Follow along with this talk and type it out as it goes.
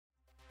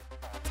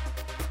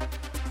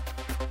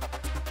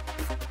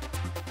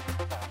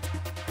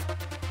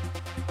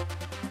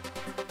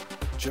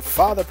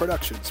Jaffa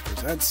Productions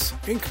presents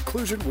In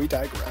Conclusion, We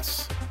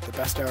Digress. The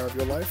best hour of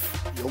your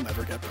life, you'll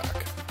never get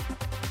back.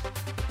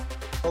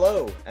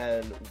 Hello,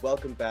 and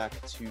welcome back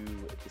to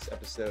this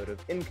episode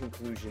of In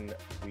Conclusion,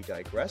 We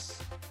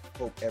Digress.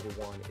 Hope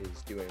everyone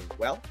is doing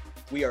well.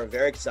 We are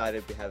very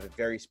excited to have a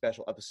very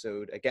special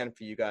episode again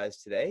for you guys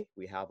today.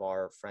 We have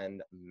our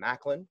friend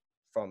Macklin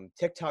from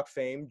TikTok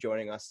fame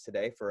joining us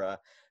today for a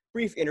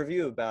brief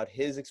interview about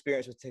his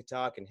experience with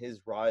TikTok and his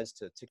rise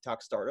to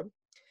TikTok stardom.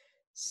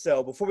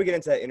 So before we get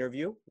into that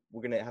interview,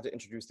 we're going to have to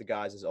introduce the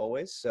guys as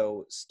always.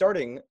 So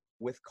starting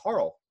with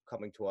Carl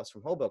coming to us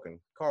from Hoboken.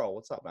 Carl,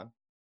 what's up, man?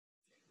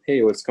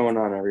 Hey, what's going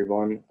on,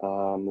 everyone?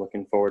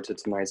 Looking forward to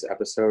tonight's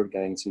episode,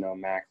 getting to know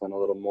Macklin a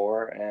little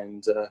more,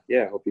 and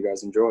hope you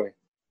guys enjoy.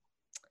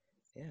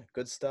 Yeah,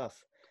 good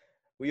stuff.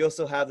 We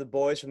also have the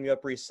boys from the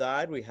Upper East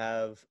Side. We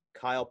have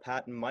Kyle,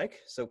 Pat, and Mike.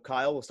 So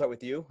Kyle, we'll start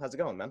with you. How's it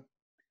going, man?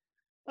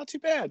 Not too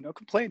bad. No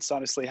complaints,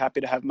 honestly. Happy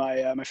to have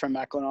my my friend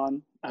Macklin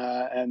on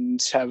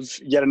and have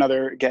yet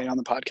another gay on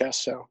the podcast.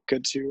 So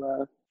good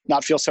to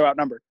not feel so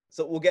outnumbered.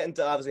 So we'll get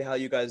into obviously how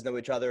you guys know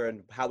each other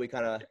and how we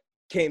kind of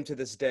came to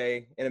this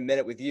day in a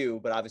minute with you.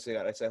 But obviously I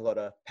gotta say hello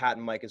to Pat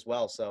and Mike as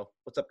well. So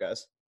what's up,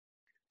 guys?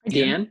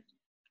 Dan.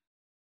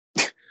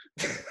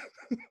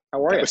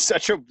 How are That you? was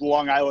such a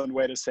Long Island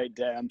way to say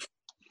Dan.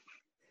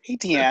 Hey,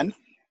 Dan.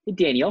 Hey,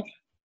 Daniel.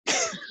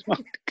 Oh,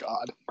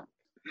 God.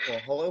 Well,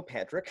 hello,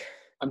 Patrick.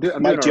 I'm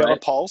doing Mike, do you all have a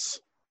right. pulse?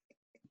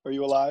 Are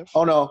you alive?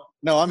 Oh,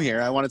 no, I'm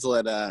here. I wanted to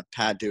let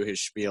Pat do his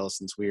spiel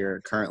since we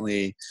are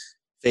currently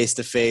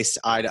face-to-face,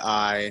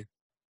 eye-to-eye.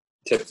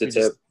 Tip to We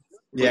tip. just-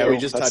 Yeah, we Ew,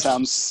 just that touched.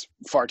 sounds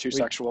far too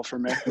sexual for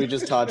me. We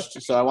just touched,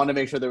 so I wanted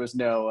to make sure there was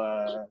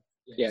no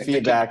Yeah,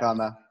 feedback on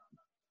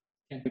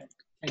the.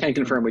 can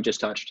confirm we just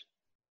touched.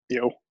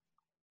 You.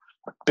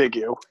 Big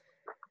you.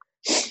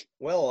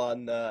 Well,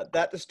 on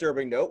that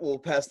disturbing note, we'll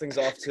pass things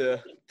off to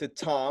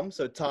Tom.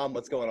 So Tom,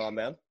 what's going on,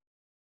 man?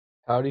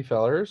 Howdy,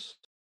 fellers.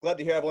 Glad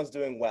to hear everyone's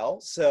doing well.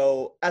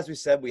 So as we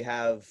said, we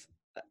have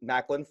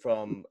Macklin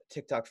from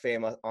TikTok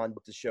fame on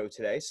the show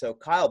today. So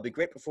Kyle, it'd be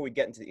great before we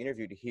get into the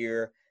interview to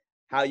hear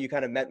how you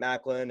kind of met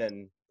Macklin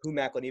and who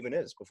Macklin even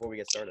is before we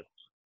get started.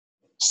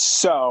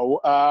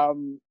 So,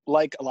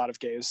 like a lot of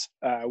gays,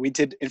 we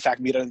did, in fact,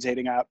 meet on a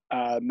dating app.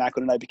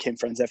 Macklin and I became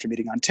friends after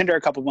meeting on Tinder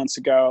a couple months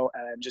ago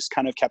and just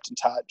kind of kept in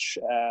touch,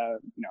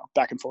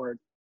 back and forth,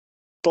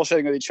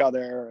 bullshitting with each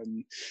other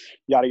and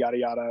yada, yada,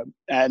 yada.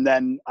 And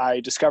then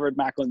I discovered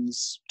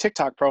Macklin's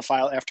TikTok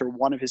profile after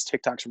one of his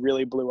TikToks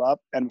really blew up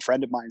and a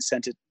friend of mine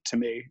sent it to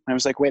me. And I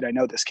was like, wait, I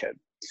know this kid.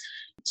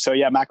 So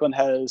yeah, Macklin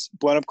has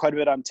blown up quite a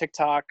bit on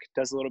TikTok,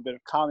 does a little bit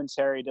of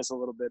commentary, does a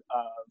little bit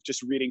of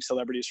just reading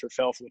celebrities for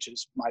filth, which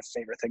is my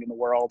favorite thing in the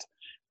world.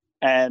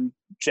 And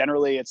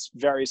generally it's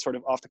very sort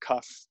of off the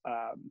cuff,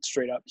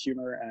 straight up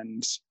humor.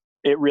 And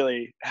it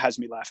really has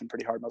me laughing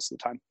pretty hard most of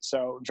the time.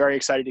 So very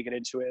excited to get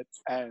into it.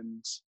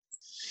 And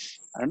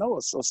I don't know,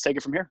 let's take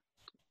it from here.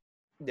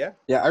 Yeah.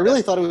 Yeah, I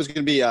really thought it was going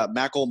to be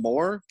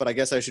Macklemore, but I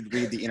guess I should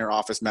read the inner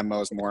office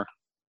memos more.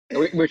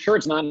 We're sure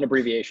it's not an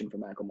abbreviation for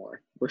Macklemore.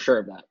 We're sure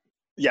of that.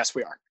 Yes,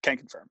 we are. Can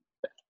confirm.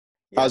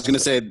 I was going to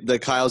say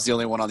that Kyle's the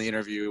only one on the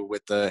interview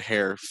with the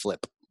hair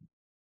flip.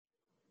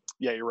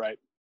 Yeah, you're right.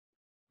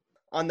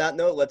 On that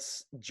note,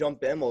 let's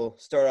jump in. We'll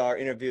start our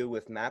interview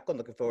with Macklin.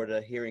 Looking forward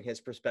to hearing his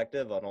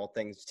perspective on all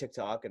things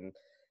TikTok and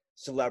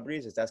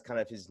celebrities, as that's kind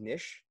of his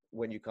niche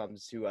when it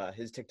comes to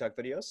his TikTok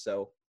videos.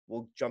 So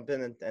we'll jump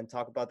in and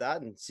talk about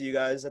that and see you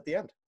guys at the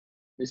end.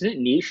 Isn't it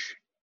niche?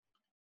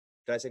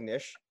 Did I say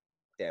niche?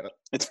 Damn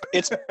it.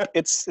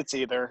 It's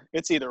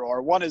either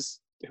or. One is,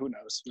 who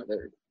knows? No,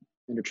 they're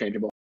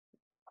interchangeable.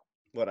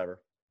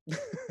 Whatever.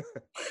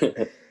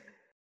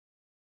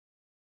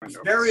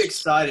 Very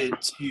excited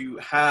to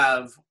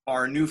have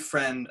our new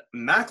friend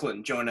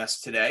Macklin join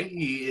us today.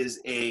 He is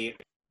a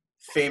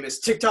famous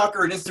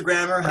TikToker and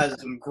Instagrammer, has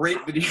some great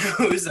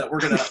videos that we're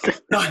going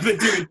to dive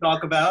into and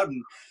talk about,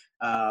 and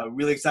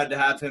really excited to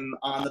have him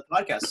on the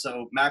podcast.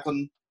 So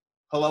Macklin,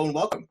 hello and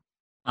welcome.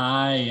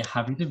 Hi,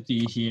 happy to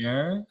be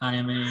here. I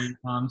am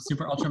a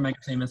super ultra mega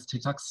famous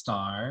TikTok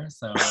star,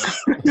 so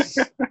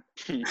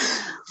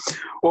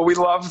Well, we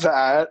love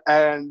that.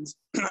 And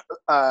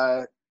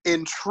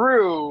in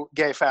true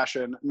gay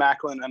fashion,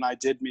 Macklin and I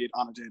did meet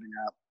on a dating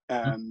app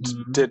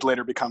and did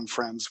later become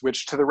friends,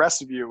 which to the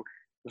rest of you,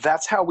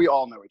 that's how we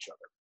all know each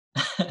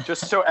other.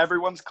 Just so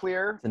everyone's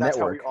clear, that's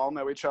how we all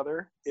know each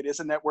other. It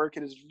is a network.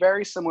 It is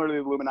very similar to the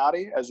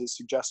Illuminati, as is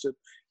suggested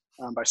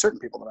by certain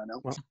people that I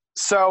know. Well.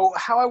 So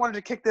how I wanted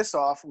to kick this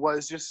off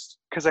was just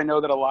because I know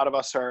that a lot of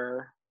us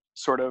are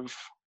sort of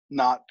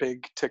not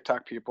big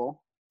TikTok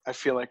people. I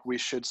feel like we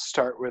should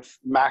start with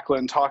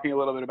Macklin talking a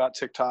little bit about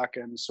TikTok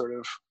and sort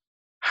of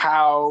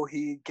how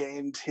he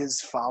gained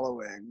his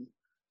following.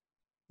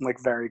 I'm like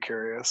very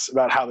curious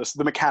about how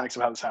the mechanics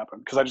of how this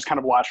happened, because I just kind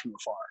of watched from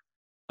afar.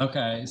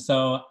 okay.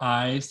 So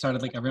I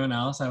started like everyone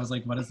else. I was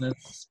like, what is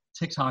this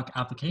TikTok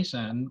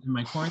application in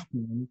my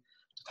quarantine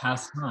to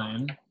pass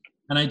time?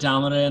 And I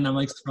downloaded it and I'm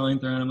like scrolling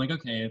through and I'm like,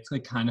 okay, it's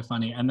like kind of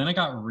funny. And then it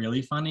got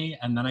really funny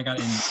and then I got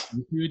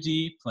in too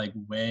deep, like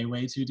way,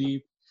 way too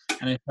deep.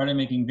 and I started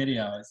making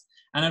videos.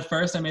 And at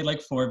first I made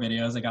like 4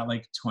 videos. I got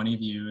like 20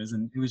 views,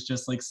 and it was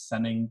just like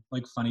sending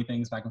like funny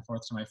things back and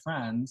forth to my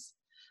friends.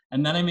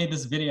 And then I made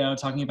this video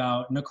talking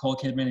about Nicole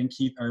Kidman and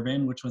Keith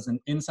Urban, which was an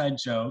inside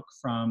joke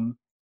from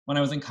when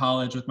I was in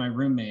college with my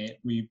roommate.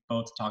 We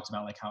both talked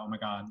about like how, oh my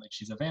God, like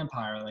she's a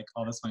vampire, like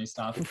all this funny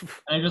stuff. And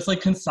I just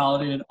like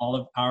consolidated all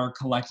of our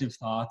collective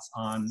thoughts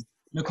on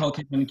Nicole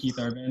Kidman and Keith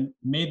Urban,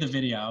 made the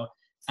video,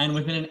 and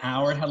within an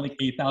hour it had like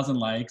 8,000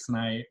 likes. And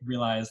I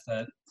realized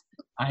that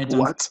I had done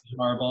something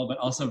horrible, but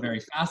also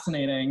very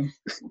fascinating.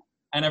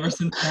 And ever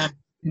since then, I've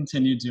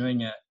continued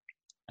doing it.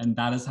 And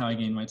that is how I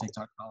gained my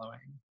TikTok following.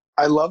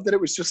 I love that it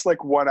was just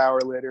like 1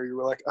 hour later you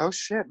were like, oh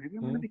shit, maybe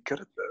I'm gonna be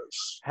good at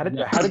this. How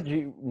did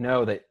you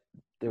know that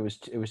it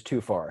was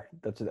too far?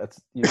 That's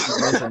you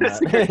mentioned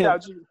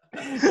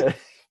that.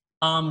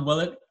 Well,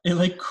 it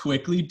like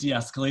quickly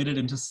de-escalated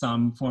into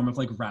some form of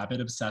like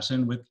rabid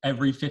obsession. With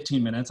every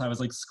 15 minutes, I was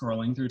like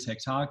scrolling through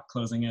TikTok,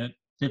 closing it,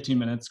 15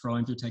 minutes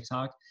scrolling through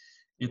TikTok.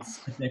 It's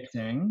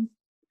addicting.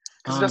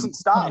 Because it doesn't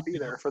stop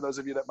either, for those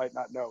of you that might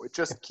not know. It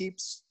just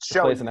keeps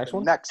showing the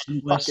next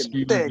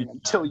fucking thing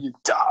until you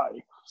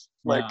die.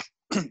 Like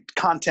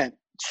content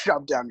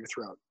shoved down your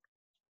throat.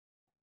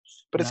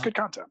 But it's good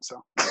content,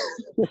 so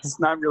it's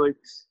not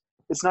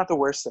the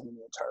worst thing in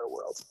the entire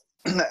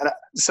world.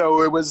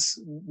 So it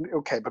was,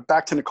 okay, but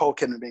back to Nicole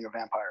Kidman being a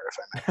vampire, if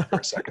I may, for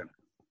a second.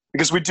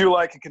 Because we do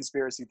like a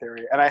conspiracy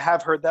theory, and I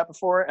have heard that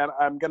before, and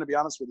I'm going to be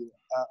honest with you,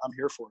 I'm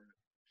here for it.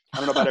 I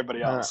don't know about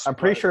everybody else. I'm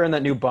pretty sure in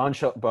that new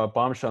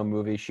Bombshell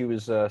movie, she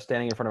was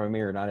standing in front of a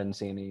mirror and I didn't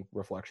see any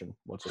reflection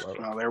whatsoever.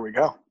 Oh, there we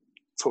go.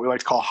 That's what we like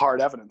to call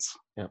hard evidence.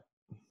 Yeah.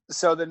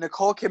 So the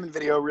Nicole Kidman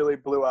video really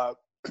blew up,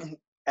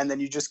 and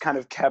then you just kind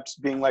of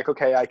kept being like,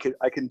 okay, I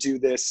can do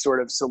this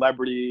sort of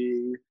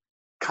celebrity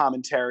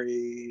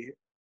commentary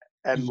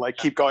and like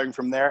keep going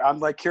from there.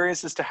 I'm like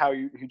curious as to how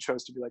you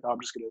chose to be like, oh,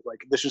 I'm just gonna like,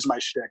 this is my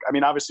shtick. I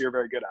mean, obviously you're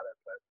very good at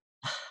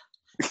it,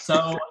 but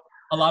so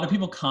a lot of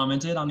people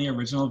commented on the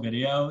original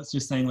video. It's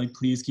just saying like,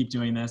 please keep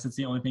doing this. It's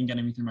the only thing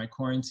getting me through my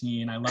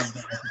quarantine. I love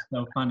this. It's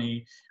so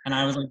funny. And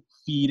I was like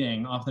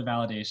feeding off the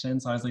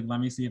validation. So I was like, let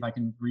me see if I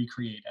can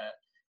recreate it.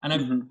 And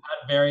I've had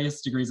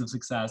various degrees of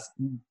success.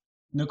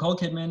 Nicole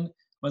Kidman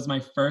was my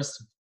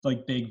first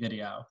like big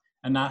video,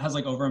 and that has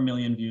like over 1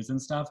 million views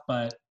and stuff.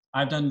 But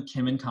I've done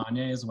Kim and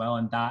Kanye as well,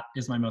 and that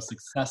is my most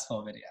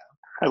successful video.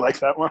 I like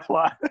that one a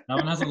lot. That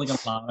one has like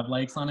a lot of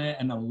likes on it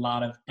and a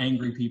lot of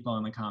angry people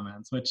in the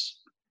comments, which,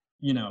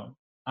 you know,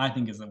 I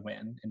think is a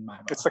win in my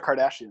book. It's the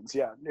Kardashians,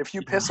 yeah. If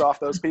you piss off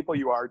those people,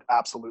 you are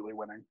absolutely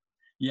winning.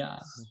 Yeah.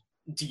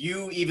 Do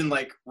you even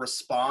like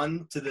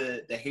respond to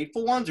the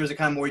hateful ones, or is it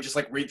kind of more you just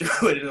like read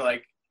through it and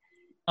like?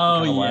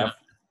 Oh yeah, laugh?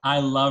 I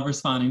love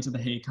responding to the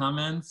hate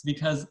comments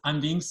because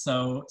I'm being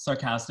so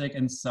sarcastic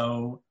and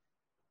so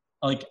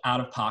like out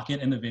of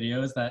pocket in the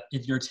videos that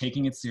if you're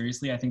taking it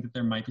seriously, I think that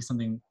there might be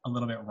something a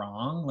little bit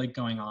wrong like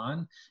going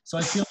on. So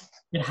I feel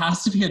it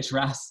has to be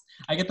addressed.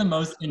 I get the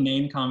most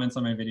inane comments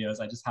on my videos.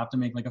 I just have to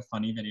make like a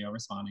funny video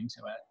responding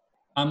to it.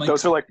 I'm like,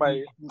 those are like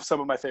some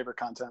of my favorite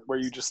content where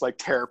you just like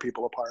tear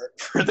people apart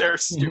for their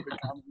stupid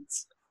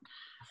comments.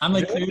 I'm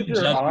like, if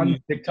you're on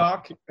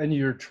TikTok and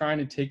you're trying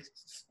to take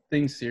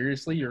things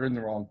seriously, you're in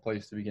the wrong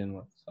place to begin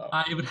with. So.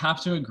 I would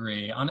have to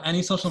agree. On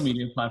any social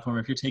media platform,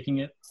 if you're taking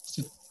it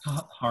to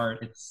heart,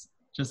 it's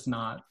just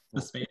not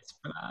the space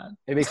for that.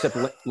 Maybe except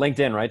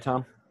LinkedIn, right,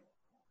 Tom?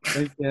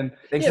 LinkedIn.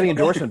 Thanks for the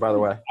endorsement, by the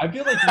way. I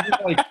feel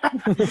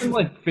like even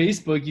like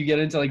Facebook, you get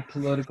into like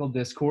political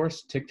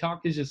discourse.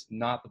 TikTok is just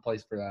not the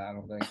place for that, I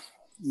don't think.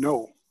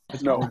 No,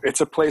 it's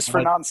a place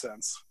for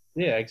nonsense.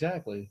 Yeah,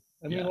 exactly.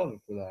 And we love it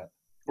for that.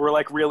 We're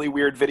like really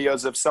weird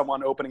videos of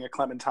someone opening a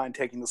clementine,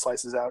 taking the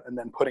slices out, and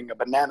then putting a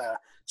banana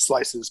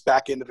slices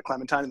back into the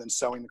clementine and then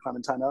sewing the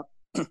clementine up.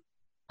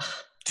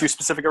 Too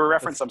specific of a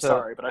reference, I'm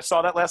sorry, but I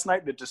saw that last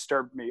night and it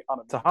disturbed me on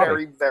a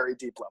very, very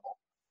deep level.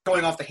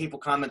 Going off the hateful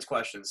comments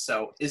questions,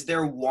 so is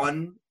there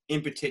one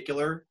in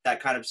particular that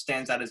kind of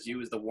stands out as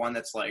you as the one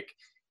that's like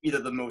either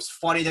the most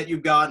funny that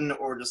you've gotten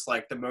or just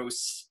like the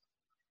most,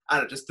 I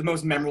don't know, just the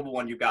most memorable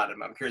one you've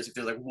gotten? I'm curious if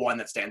there's like one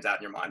that stands out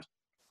in your mind.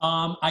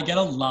 I get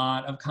a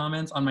lot of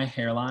comments on my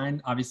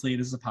hairline. Obviously,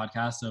 this is a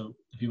podcast, so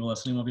the people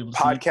listening will be able to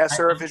see. Podcasts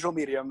are a visual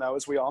medium, though,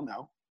 as we all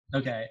know.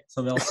 Okay,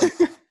 so they'll see.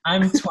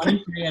 I'm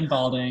 23 and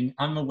balding.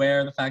 I'm aware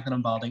of the fact that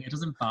I'm balding. It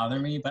doesn't bother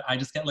me, but I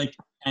just get like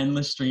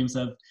endless streams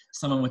of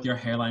someone with your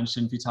hairline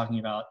shouldn't be talking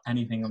about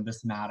anything of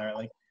this matter.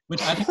 Like,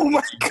 which I think oh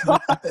my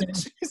God.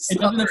 It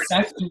doesn't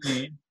affect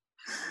me.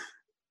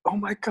 Oh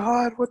my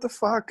God, what the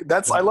fuck?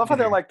 I love how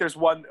they're like, there's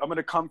one, I'm going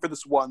to come for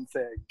this one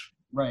thing.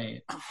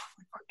 Right. Oh,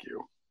 fuck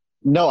you.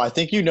 No, I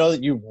think you know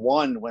that you've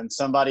won when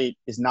somebody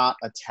is not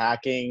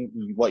attacking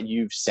what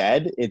you've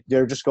said.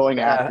 They're just going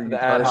after you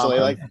personally.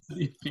 Like,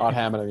 Ad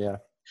hominem, yeah.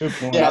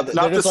 Yeah,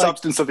 not the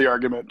substance of the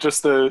argument,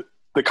 just the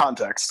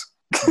context.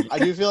 I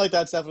do feel like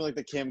that's definitely like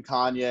the Kim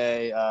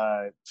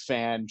Kanye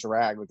fan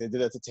drag. Like they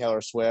did it to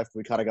Taylor Swift.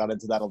 We kind of got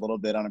into that a little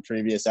bit on a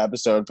previous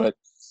episode, but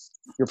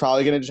you're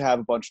probably going to just have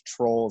a bunch of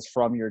trolls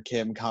from your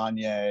Kim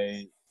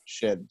Kanye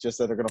shit just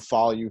that are gonna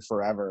follow you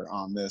forever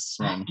on this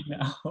one.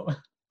 No.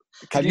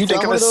 Can you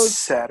think of a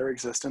sadder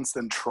existence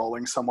than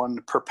trolling someone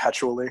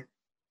perpetually?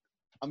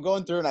 I'm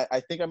going through and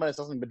I think I might have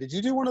said something, but did you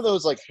do one of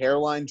those like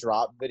hairline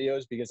drop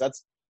videos? Because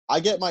I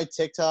get my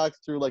TikTok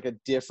through like a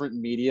different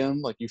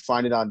medium. Like you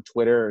find it on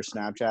Twitter or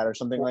Snapchat or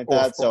something like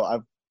that.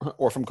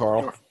 Or from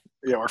Carl.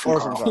 Yeah, or from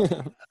Carl.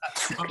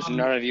 Because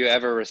none of you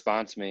ever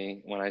respond to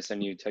me when I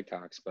send you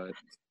TikToks, but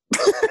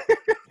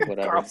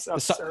whatever.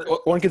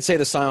 One could say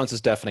the silence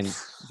is deafening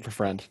for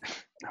friend.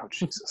 Oh,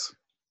 Jesus.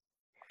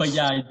 But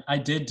yeah, I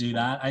did do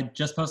that. I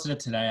just posted it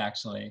today,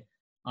 actually.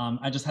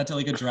 I just had to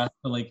like address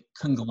the like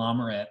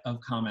conglomerate of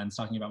comments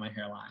talking about my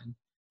hairline.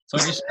 So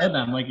I just showed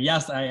them like,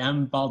 yes, I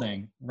am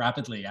balding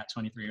rapidly at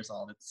 23 years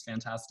old. It's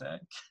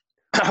fantastic.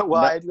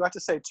 Well, I do have to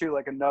say too,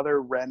 like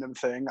another random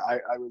thing. I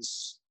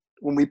was,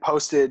 when we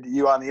posted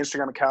you on the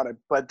Instagram account,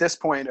 but at this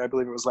point, I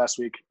believe it was last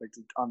week, like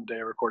on the day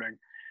of recording.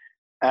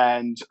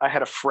 And I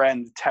had a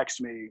friend text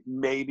me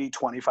maybe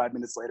 25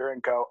 minutes later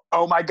and go,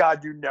 "Oh my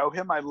God, you know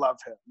him? I love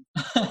him."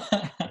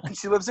 And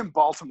she lives in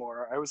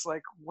Baltimore. I was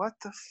like, what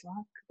the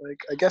fuck? Like,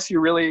 I guess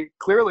you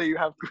clearly you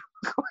have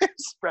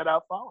spread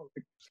out following.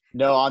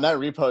 No, on that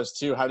repost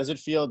too, how does it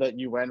feel that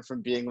you went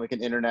from being like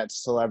an internet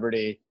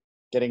celebrity,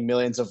 getting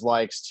millions of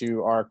likes,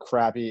 to our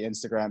crappy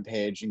Instagram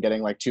page and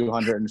getting like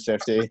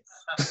 250?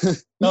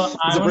 No,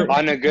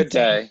 on a good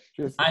day.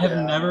 I have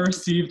never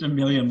received 1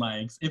 million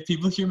likes. If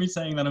people hear me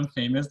saying that I'm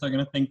famous, they're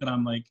going to think that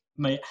I'm like,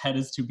 my head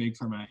is too big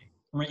for my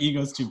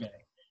ego's too big.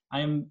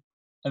 I am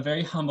a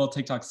very humble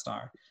TikTok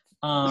star.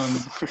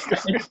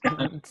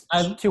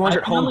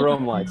 200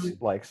 homegrown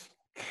likes.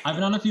 I've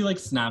been on a few like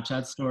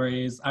Snapchat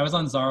stories. I was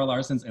on Zara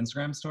Larson's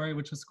Instagram story,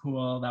 which was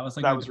cool. That was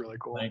really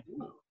cool. Like,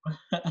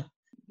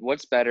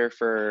 What's better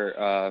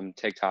for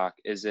TikTok?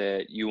 Is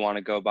it you want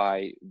to go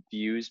by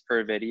views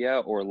per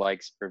video or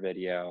likes per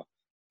video?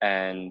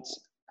 And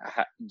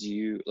how do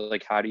you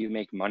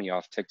make money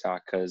off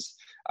TikTok? Because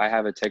I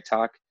have a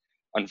TikTok.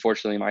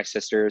 Unfortunately, my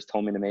sisters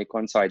told me to make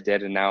one, so I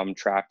did, and now I'm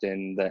trapped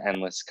in the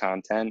endless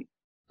content.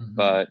 Mm-hmm.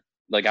 But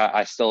like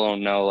I still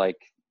don't know like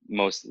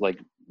most like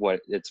what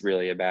it's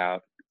really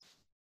about.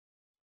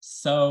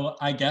 So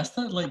I guess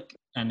that like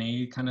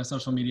any kind of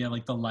social media,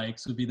 like the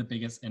likes would be the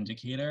biggest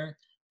indicator.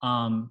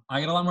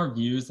 I get a lot more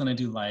views than I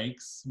do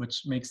likes,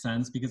 which makes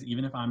sense because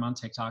even if I'm on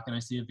TikTok and I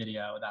see a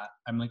video that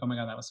I'm like, oh my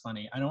God, that was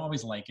funny, I don't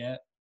always like it.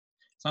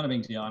 It's not a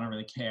big deal. I don't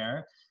really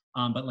care.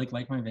 But like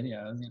my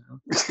videos, you know.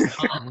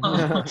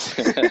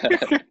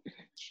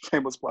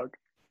 Shameless plug.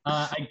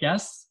 I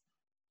guess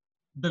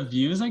the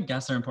views,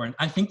 are important.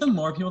 I think the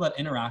more people that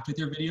interact with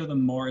your video, the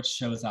more it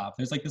shows up.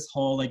 There's like this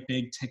whole like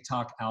big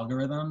TikTok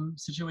algorithm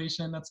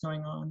situation that's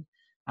going on.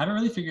 I haven't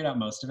really figured out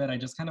most of it. I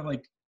just kind of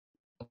like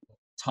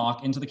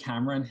talk into the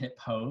camera and hit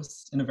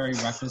post in a very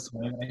reckless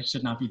way that I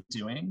should not be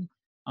doing.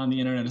 The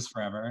internet is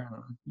forever. I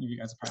don't know. You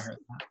guys have probably heard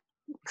that.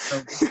 So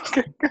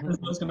this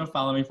is going to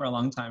follow me for a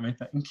long time, I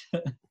think.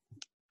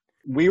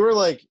 We were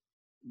like,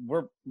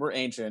 we're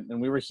ancient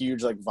and we were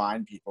huge like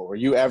Vine people. Were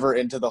you ever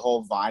into the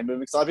whole Vine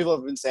movement? Because a lot of people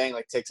have been saying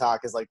like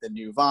TikTok is like the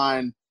new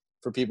Vine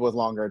for people with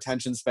longer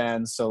attention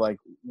spans. So like,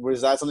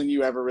 was that something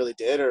you ever really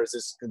did, or is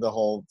this the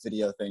whole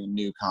video thing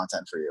new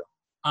content for you?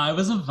 I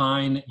was a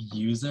Vine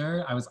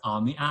user. I was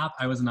on the app.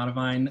 I was not a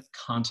Vine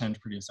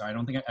content producer. I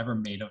don't think I ever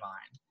made a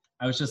Vine.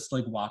 I was just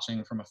like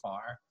watching from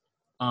afar.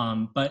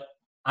 But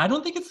I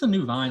don't think it's the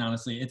new Vine,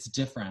 honestly. It's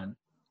different.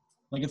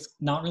 Like it's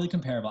not really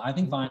comparable. I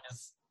think Vine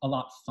is a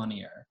lot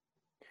funnier.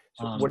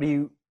 So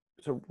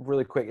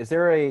really quick, is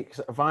there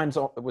Vine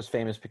was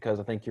famous because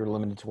I think you were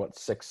limited to what,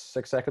 six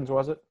seconds,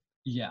 was it?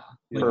 Yeah.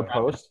 Per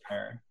post?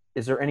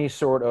 Is there any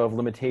sort of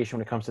limitation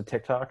when it comes to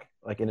TikTok,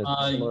 like in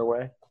a similar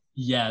way?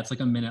 Yeah, it's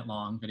like a minute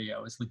long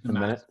video. It's like the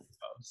max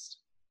post.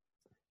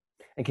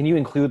 And can you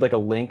include like a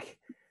link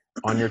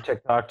on your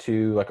TikTok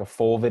to like a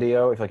full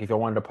video? If I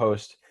wanted to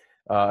post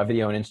a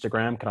video on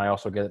Instagram, can I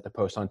also get it to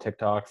post on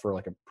TikTok for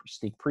like a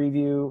sneak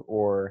preview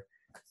or?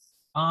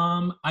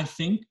 I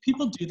think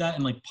people do that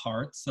in like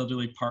parts. They'll do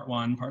like part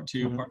 1, part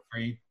 2, part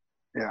 3.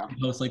 Yeah.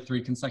 Post like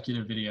 3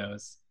 consecutive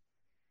videos.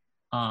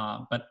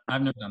 But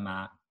I've never done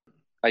that.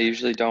 I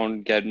usually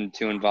don't get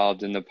too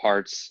involved in the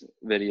parts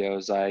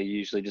videos. I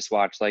usually just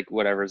watch like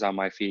whatever's on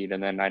my feed,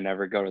 and then I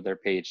never go to their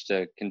page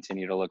to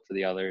continue to look for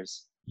the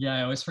others. Yeah,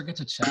 I always forget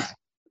to check.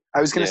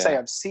 I was going to say,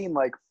 I've seen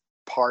like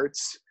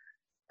parts,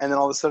 and then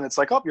all of a sudden it's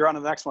like, oh, you're on to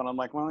the next one. I'm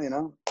like, well, you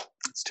know,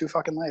 it's too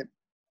fucking late.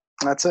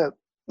 And that's it.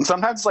 And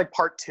sometimes it's like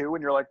part 2,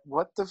 and you're like,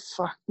 what the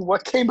fuck?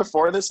 What came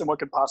before this, and what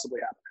could possibly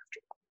happen after?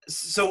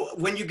 So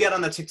when you get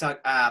on the TikTok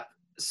app,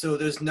 so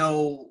there's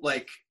no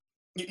like,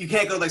 you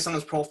can't go to like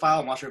someone's profile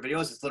and watch their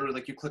videos. It's literally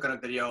like you click on a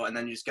video and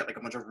then you just get like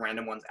a bunch of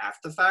random ones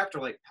after the fact,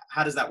 or like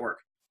how does that work?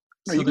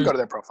 No, you can go to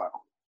their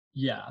profile.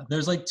 Yeah,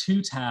 there's like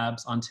 2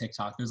 tabs on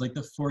TikTok. There's like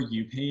the For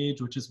You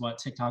page, which is what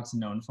TikTok's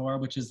known for,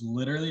 which is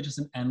literally just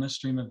an endless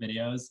stream of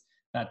videos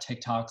that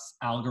TikTok's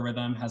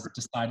algorithm has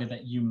decided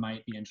that you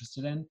might be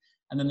interested in.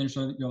 And then there's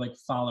your like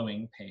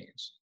following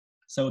page.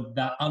 So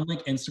that,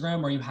 unlike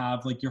Instagram where you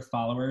have like your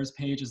followers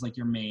page is like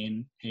your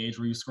main page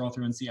where you scroll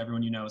through and see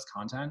everyone you know's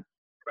content.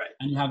 Right.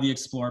 and you have the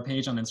explore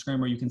page on Instagram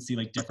where you can see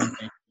like different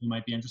things you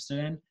might be interested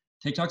in.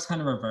 TikTok's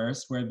kind of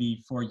reversed, where the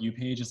For You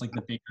page is like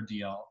the bigger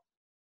deal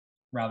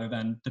rather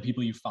than the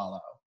people you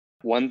follow.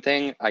 One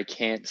thing I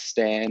can't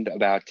stand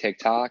about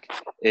TikTok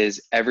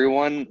is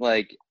everyone,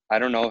 like, I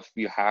don't know if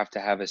you have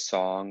to have a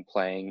song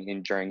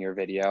playing during your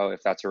video, if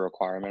that's a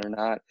requirement or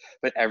not,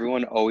 but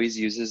everyone always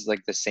uses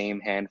like the same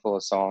handful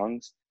of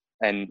songs.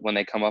 And when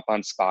they come up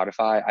on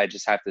Spotify, I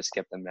just have to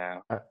skip them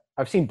now.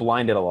 I've seen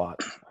Blinded a lot.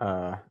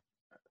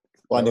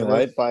 Blinding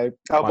Light by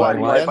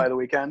Blinding Light Light? by The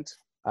Weeknd.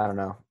 I don't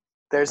know.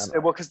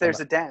 Because there's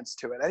a dance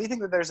to it. Anything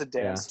that there's a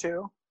dance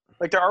to,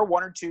 like there are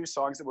one or two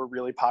songs that were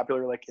really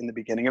popular, like in the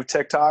beginning of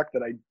TikTok,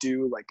 that I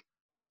do like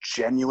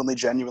genuinely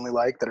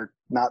like, that are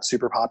not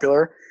super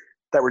popular,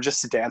 that were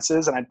just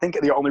dances. And I think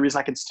the only reason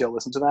I can still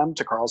listen to them,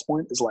 to Carl's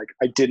point, is like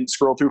I didn't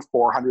scroll through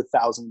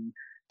 400,000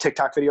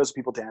 TikTok videos of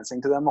people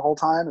dancing to them the whole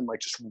time and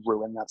like just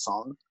ruin that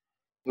song.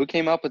 Who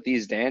came up with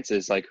these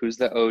dances? Like, who's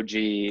the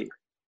OG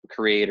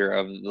creator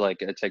of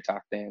like a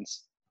TikTok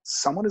dance?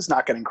 Someone is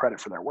not getting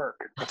credit for their work.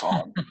 That's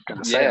all I'm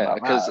going to say Yeah, about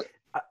because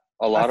that.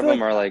 a lot of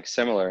them are like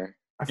similar.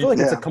 I feel like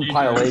it's a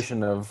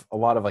compilation of a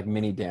lot of like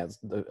mini dance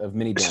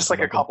It's just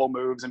like a couple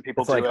moves and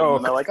people it's do like, it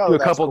and they're like, do oh, a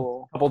that's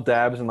cool. couple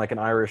dabs and like an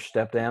Irish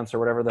step dance or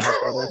whatever the heck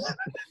that is.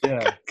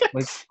 Yeah,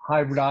 like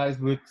hybridized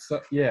with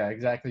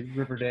exactly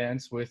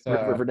Riverdance with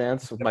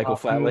Riverdance with Michael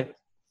Flatley.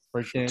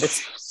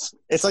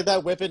 It's like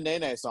that Whip and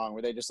Nene song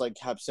where they just like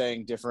kept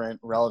saying different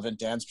relevant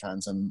dance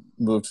trends and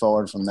moved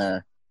forward from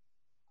there.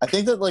 I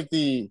think that like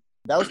that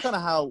was kind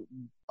of how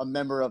a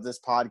member of this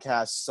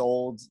podcast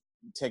sold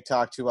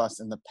TikTok to us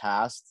in the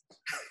past.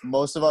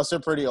 Most of us are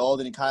pretty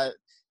old, and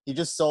he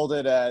just sold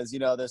it as, you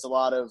know, there's a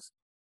lot of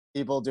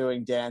people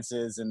doing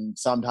dances and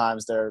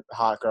sometimes they're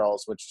hot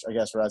girls, which I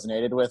guess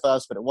resonated with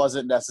us, but it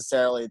wasn't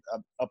necessarily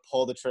a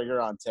pull the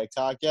trigger on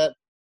TikTok yet.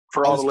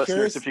 For all the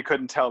listeners, if you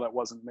couldn't tell, that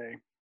wasn't me.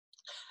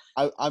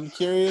 I'm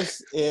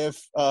curious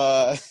if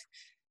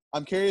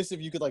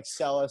you could like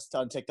sell us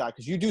on TikTok,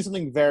 because you do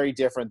something very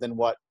different than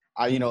what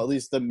at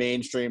least the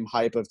mainstream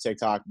hype of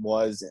TikTok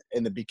was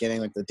in the beginning,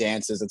 like the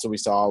dances. That's what we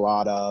saw a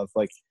lot of.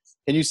 Like,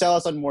 can you sell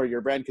us on more of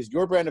your brand? Because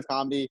your brand of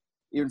comedy,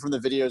 even from the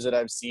videos that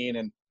I've seen,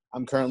 and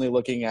I'm currently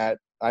looking at,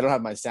 I don't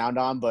have my sound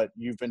on, but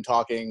you've been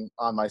talking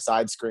on my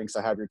side screen because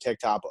I have your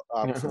TikTok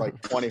up for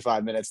like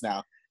 25 minutes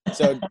now.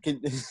 So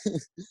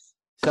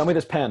sell me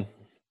this pen.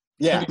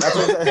 Yeah.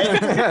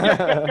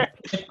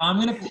 If I'm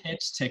going to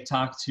pitch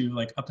TikTok to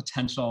like a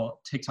potential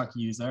TikTok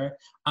user,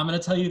 I'm going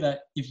to tell you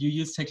that if you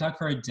use TikTok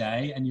for a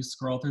day and you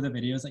scroll through the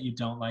videos that you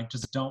don't like,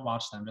 just don't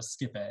watch them. Just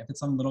skip it. If it's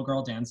some little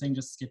girl dancing,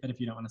 just skip it if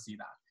you don't want to see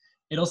that.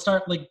 It'll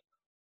start like,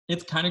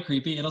 it's kind of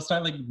creepy. It'll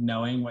start like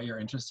knowing what you're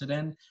interested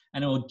in,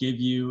 and it will give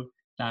you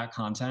that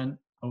content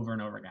over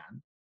and over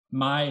again.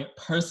 My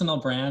personal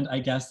brand, I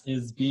guess,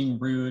 is being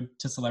rude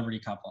to celebrity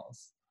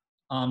couples.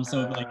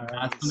 So like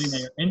that's something that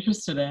you're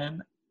interested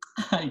in,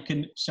 I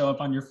can show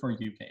up on your For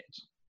You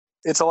page.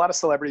 It's a lot of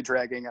celebrity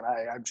dragging, and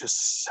I'm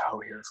just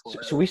so here for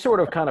it. So we sort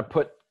of kind of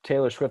put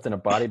Taylor Swift in a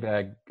body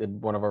bag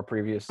in one of our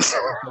previous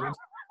episodes.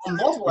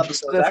 Multiple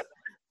episodes.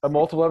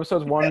 Multiple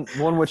episodes,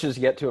 one which is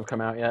yet to have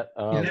come out yet.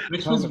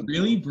 Which was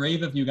really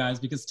brave of you guys,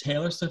 because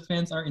Taylor Swift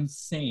fans are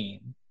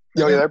insane.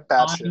 They're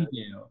batshit.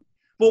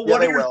 Well,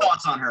 what are your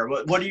thoughts on her?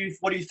 What do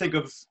you think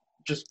of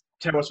just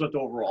Taylor Swift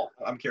overall?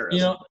 I'm curious.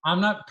 You know, I'm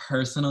not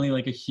personally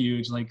like a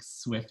huge like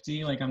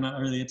Swiftie. Like, I'm not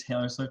really a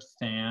Taylor Swift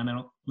fan. I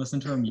don't listen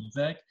to her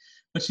music,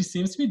 but she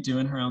seems to be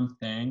doing her own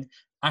thing.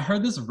 I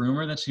heard this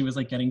rumor that she was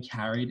like getting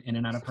carried in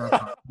and out of her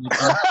apartment.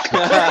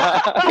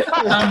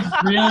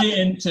 I'm really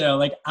into,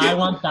 like, I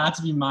want that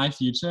to be my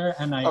future.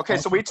 And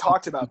so we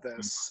talked about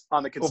this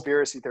on the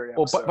conspiracy theory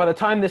episode. Well, by the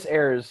time this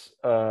airs,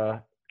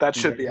 that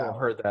should be out.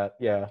 Heard that,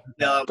 yeah.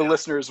 The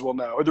listeners will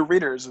know, or the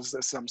readers,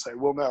 as some say,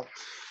 will know.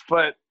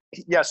 But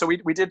yeah, so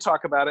we did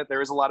talk about it.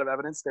 There is a lot of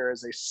evidence. There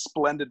is a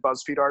splendid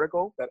BuzzFeed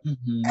article that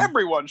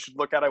everyone should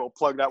look at. I will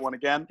plug that one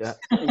again,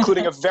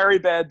 including a very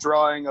bad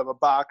drawing of a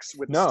box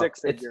with a stick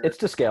figure. It's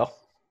to scale.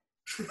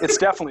 It's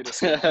definitely to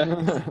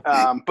scale.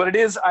 But it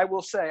is, I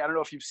will say, I don't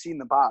know if you've seen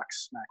the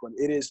box, Macklin.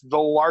 It is the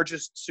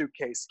largest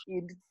suitcase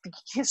in the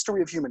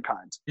history of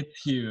humankind.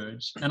 It's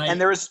huge.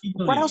 And there is,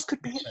 what else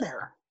could be in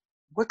there?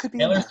 What could be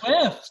Taylor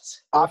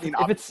Swift?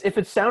 If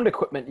it's sound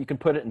equipment, you can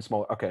put it in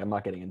smaller. Okay, I'm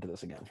not getting into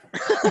this again.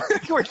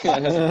 We're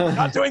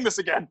not doing this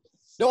again.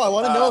 No, I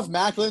want to know if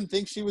Macklin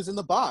thinks she was in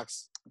the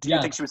box. Do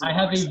you think she was in the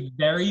box? box? I have a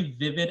very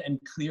vivid and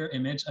clear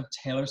image of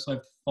Taylor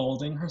Swift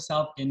folding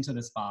herself into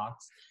this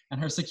box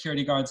and her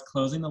security guards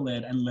closing the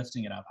lid and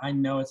lifting it up. I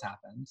know it's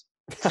happened.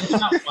 It's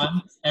not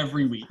once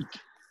every week.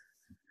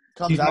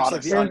 Comes out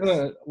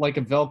like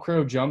a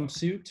Velcro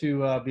jumpsuit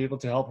to be able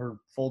to help her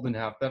fold in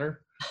half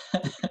better.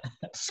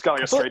 It's got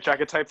like a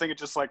straitjacket type thing. It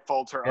just like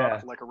folds her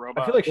up like a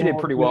robot. I feel like she did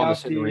pretty well in the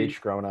Sit and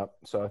Reach growing up.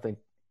 So I think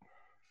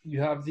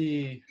you have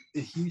the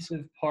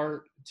adhesive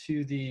part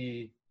to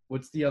the,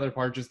 what's the other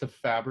part? Just the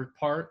fabric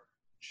part.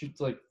 She's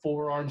like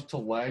forearms to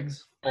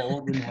legs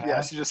fold in half.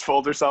 Yeah, she just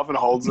folds herself and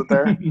holds it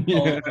there.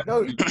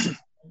 No.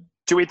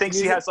 Do we think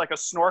she has like a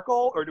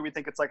snorkel, or do we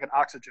think it's like an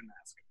oxygen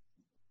mask?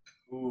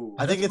 Ooh.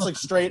 I think it's like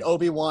straight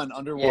Obi-Wan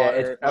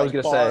underwater. I was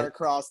like, gonna bar say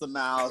across the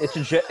mouth. it's a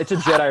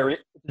Jedi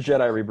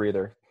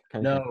rebreather.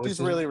 Kind of No, thing. He's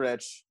really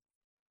rich.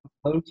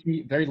 low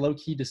key, very low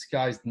key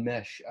disguised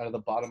mesh out of the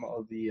bottom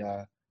of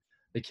the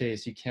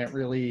case. You can't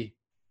really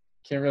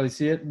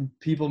see it.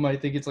 People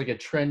might think it's like a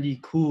trendy,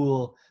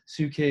 cool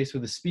suitcase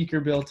with a speaker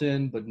built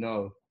in, but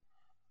no.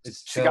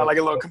 It's She got like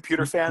a little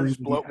computer fan, just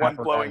one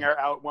blowing air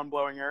out, one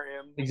blowing air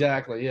in.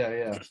 Exactly.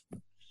 Yeah.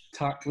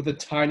 With a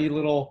tiny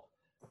little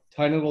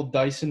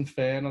Dyson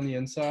fan on the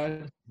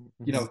inside.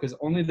 You know, because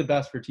only the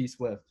best for T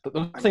Swift.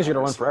 Those things are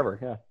gonna run forever.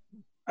 Yeah.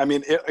 I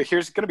mean,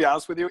 here's going to be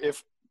honest with you.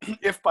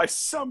 If by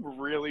some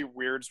really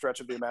weird stretch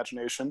of the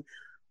imagination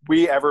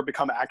we ever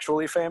become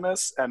actually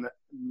famous and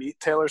meet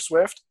Taylor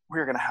Swift,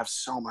 we're going to have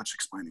so much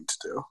explaining to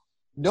do.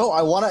 No,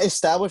 I want to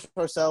establish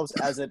ourselves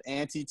as an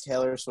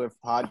anti-Taylor Swift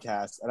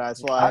podcast, and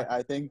that's why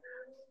I think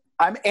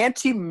I'm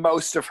anti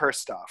most of her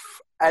stuff.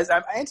 As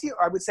I'm anti,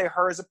 I would say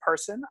her as a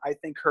person. I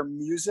think her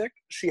music,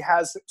 she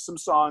has some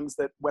songs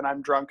that when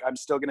I'm drunk, I'm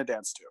still going to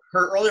dance to.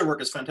 Her earlier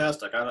work is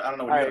fantastic. I don't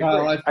know what I you agree.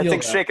 I I think feel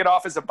that. Shake It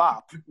Off is a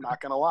bop.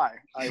 Not going to lie.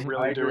 I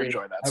really do agree.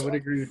 enjoy that I song. would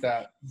agree with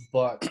that,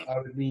 but I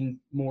would lean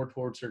more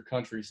towards her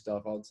country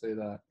stuff. I would say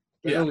that.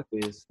 The Yeah. early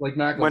days, like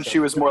Mac. When she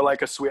was more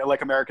like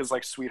like America's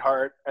like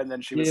sweetheart, and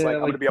then she was like,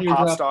 I'm going to be a pop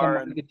teardrops star.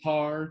 on And the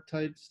guitar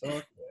type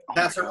stuff.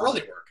 That's her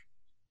early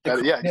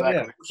work. yeah,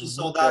 exactly. She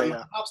sold out Yeah.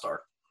 as a pop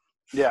star.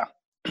 Yeah.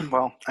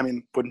 Well, I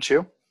mean, wouldn't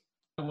you?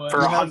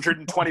 For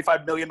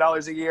 $125 million a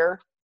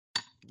year?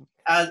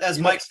 As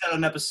Mike said on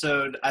an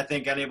episode, I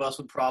think any of us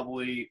would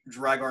probably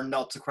drag our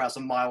nuts across a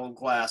mile of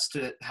glass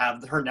to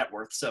have her net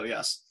worth. So,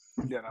 yes.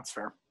 Yeah, that's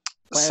fair.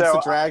 plans So,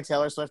 to drag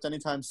Taylor Swift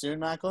anytime soon,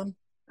 Macklin?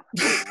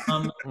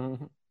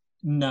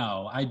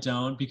 No, I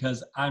don't,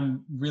 because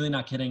I'm really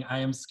not kidding. I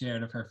am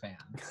scared of her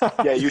fans.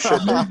 yeah, you should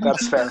be.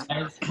 That's fair.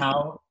 Guys,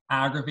 how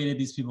aggravated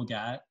these people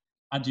get.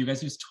 Do you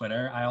guys use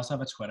Twitter? I also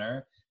have a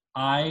Twitter.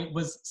 I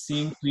was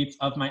seeing tweets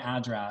of my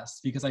address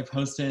because I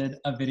posted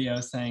a video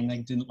saying I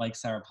didn't like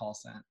Sarah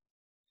Paulson.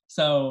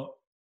 So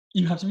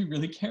you have to be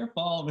really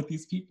careful with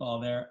these people.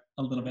 They're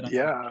a little bit.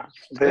 Yeah,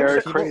 they're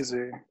People-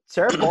 crazy.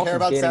 Sarah People care Paulson's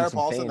about gaining Sarah some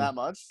Paulson fame. that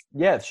much?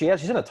 Yeah,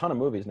 she's in a ton of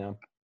movies now.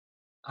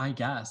 I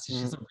guess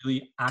she's a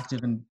really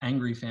active and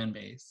angry fan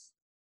base.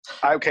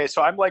 Okay,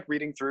 so I'm like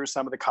reading through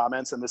some of the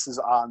comments, and this is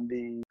on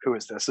the who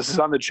is this? This is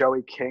on the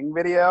Joey King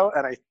video,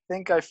 and I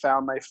think I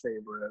found my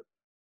favorite.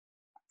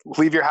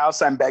 Leave your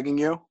house, I'm begging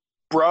you,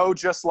 bro.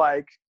 Just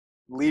like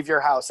leave your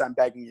house, I'm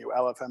begging you.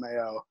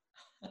 LFMAO,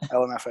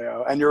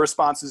 LMFAO, and your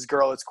response is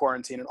 "girl, it's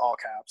quarantine" in all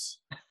caps.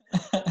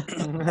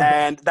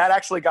 And that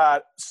actually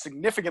got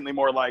significantly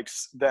more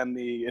likes than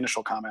the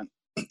initial comment.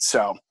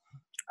 So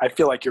I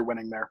feel like you're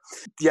winning there.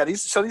 Yeah,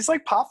 these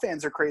like pop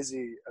fans are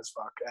crazy as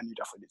fuck, and you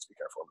definitely need to be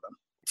careful of them.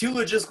 Two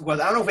logistical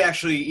questions. I don't know if we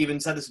actually even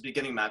said this at the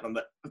beginning, Malcolm,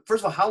 but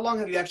first of all, how long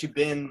have you actually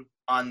been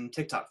on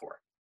TikTok for?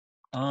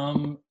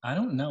 I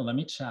don't know. Let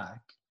me check.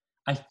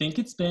 I think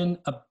it's been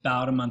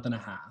about a month and a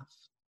half.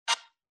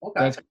 Okay.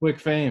 That's quick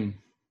fame.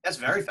 That's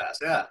very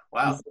fast. Yeah.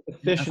 Wow.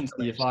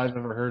 Efficiency, if I've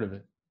ever heard of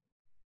it.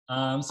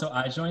 So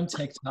I joined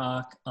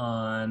TikTok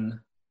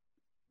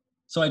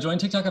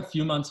a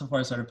few months before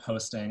I started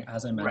posting,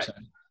 as I mentioned.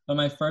 Right. But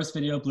my first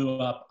video blew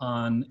up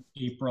on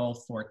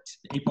April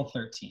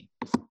 13th.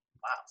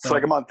 Wow. So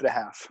like a month and a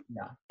half.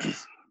 Yeah.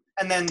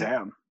 And then,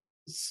 damn.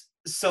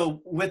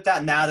 So with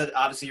that, now that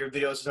obviously your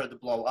videos started to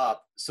blow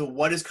up, so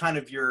what is kind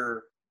of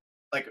your,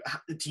 like,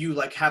 do you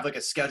like have like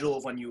a schedule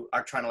of when you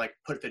are trying to like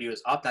put videos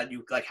up that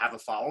you like have a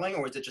following,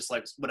 or is it just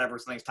like whatever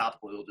something's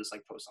topical, you'll just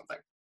like post something?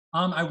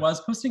 I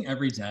was posting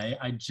every day.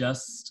 I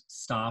just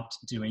stopped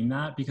doing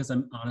that because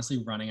I'm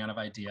honestly running out of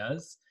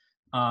ideas,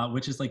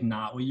 which is like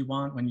not what you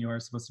want when you're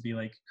supposed to be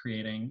like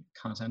creating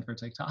content for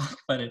TikTok,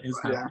 but it is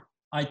happening. Yeah.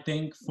 I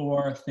think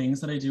for things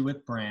that I do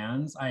with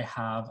brands, I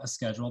have a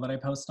schedule that I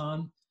post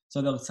on.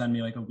 So they'll send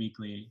me like a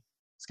weekly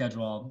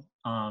schedule.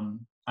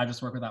 I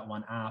just work with that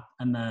one app.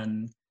 And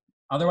then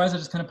otherwise I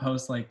just kind of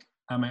post like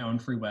at my own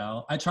free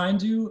will. I try and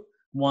do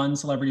one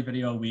celebrity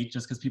video a week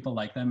just because people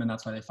like them and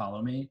that's why they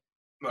follow me.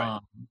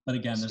 Right. But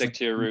again, there's stick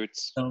to your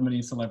roots. So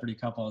many celebrity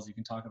couples you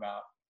can talk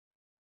about.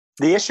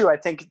 The issue I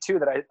think too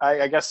that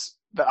I guess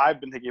that I've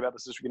been thinking about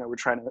this is, we're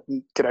trying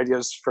to get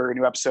ideas for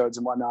new episodes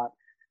and whatnot.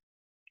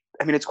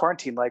 I mean, it's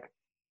quarantine, like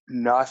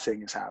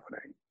nothing is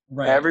happening.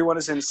 Right. Everyone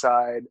is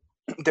inside.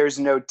 There's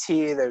no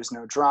tea, there's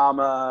no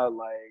drama,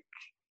 like,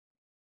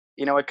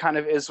 it kind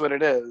of is what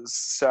it is.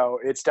 So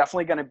it's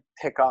definitely going to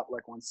pick up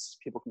like once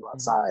people can go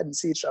outside and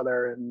see each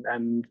other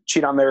and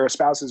cheat on their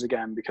spouses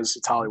again because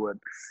it's Hollywood.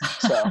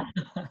 So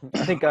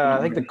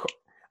I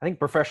think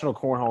professional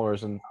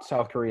cornholers in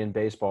South Korean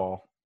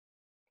baseball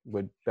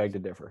would beg to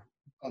differ.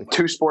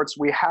 Two sports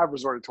we have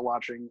resorted to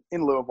watching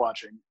in lieu of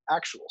watching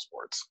actual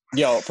sports.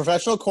 Yo,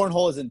 professional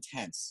cornhole is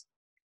intense.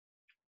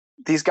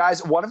 These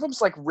guys, one of them's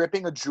like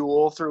ripping a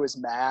jewel through his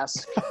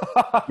mask.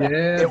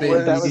 Yeah,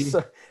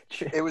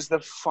 it was the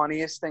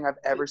funniest thing I've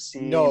ever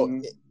seen.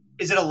 No,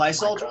 is it a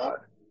Lysol jewel?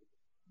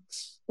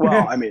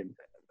 Well, I mean,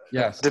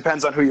 yes,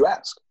 depends on who you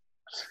ask.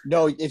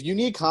 No, if you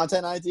need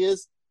content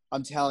ideas,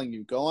 I'm telling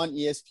you, go on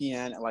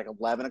ESPN at like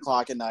 11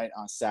 o'clock at night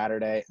on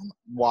Saturday and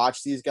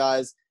watch these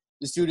guys.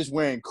 This dude is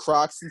wearing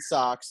Crocs and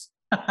socks,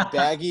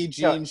 baggy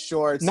jean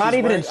shorts. Not He's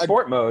even in wearing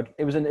sport mode.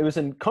 It was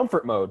in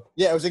comfort mode.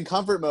 Yeah, it was in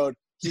comfort mode.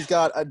 He's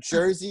got a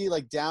jersey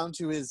like down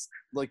to his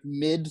like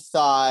mid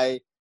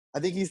thigh. I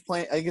think his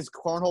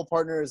cornhole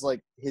partner is like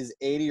his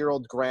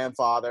 80-year-old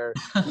grandfather.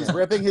 He's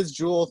ripping his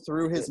jewel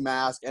through his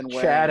mask and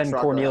wearing Chad a and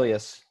trucker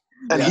Cornelius.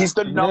 And Yeah. he's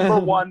the number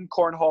one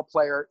cornhole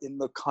player in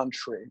the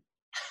country.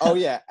 Oh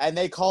yeah, and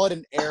they call it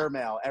an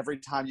airmail every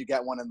time you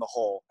get one in the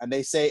hole, and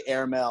they say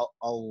airmail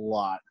a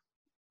lot.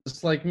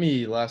 Just like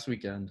me last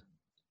weekend.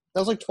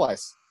 That was like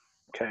twice.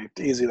 Okay,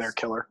 easy there,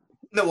 killer.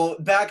 No, well,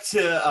 back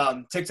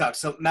to TikTok.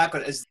 So,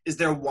 Macklin, is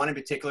there one in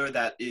particular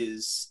that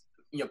is,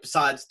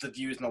 besides the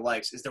views and the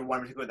likes, is there one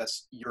in particular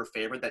that's your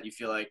favorite that you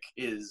feel like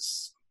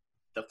is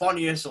the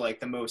funniest or like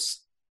the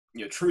most,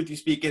 truth you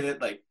speak in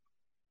it? Like,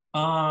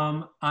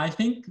 I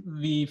think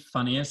the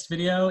funniest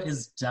video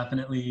is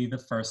definitely the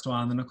first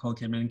one, the Nicole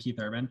Kidman and Keith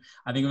Urban.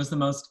 I think it was the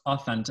most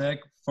authentic.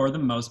 For the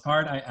most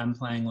part, I am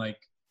playing like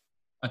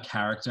a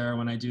character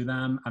when I do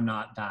them. I'm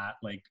not that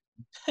like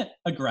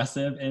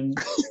aggressive in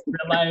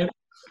real life,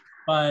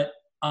 but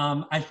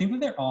I think that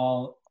they're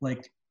all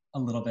like a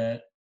little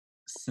bit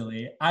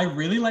silly. I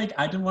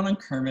did one on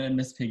Kermit and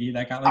Miss Piggy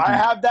that got like. I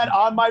have that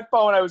on my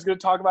phone. I was going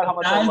to talk about how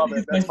much I love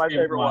it. That's my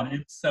favorite one.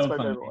 It's so That's my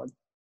funny. favorite one.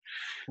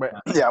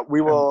 Yeah,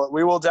 we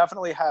will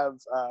definitely have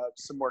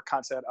some more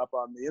content up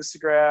on the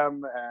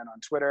Instagram and on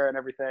Twitter and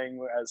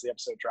everything as the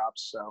episode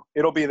drops. So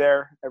it'll be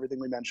there, everything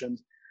we mentioned.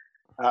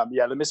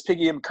 Yeah, the Miss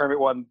Piggy and Kermit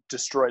one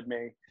destroyed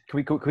me. Can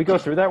we go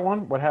through that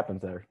one? What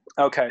happens there?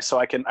 Okay, so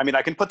I can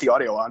put the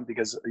audio on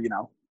because, Kermit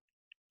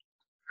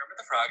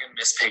the Frog and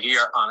Miss Piggy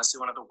are honestly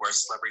one of the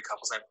worst celebrity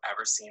couples I've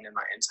ever seen in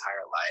my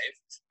entire life.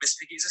 Miss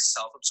Piggy is a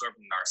self-absorbed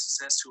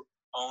narcissist who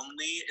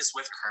only is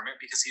with Kermit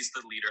because he's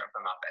the leader of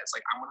the Muppets. Like,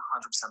 I'm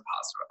 100%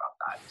 positive about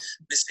that.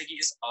 Miss Piggy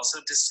is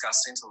also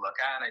disgusting to look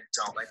at, and I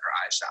don't like her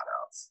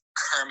eyeshadow.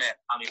 Kermit,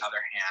 on the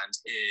other hand,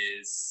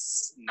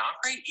 is not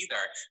great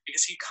either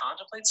because he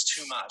contemplates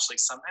too much.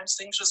 Like, sometimes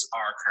things just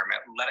are,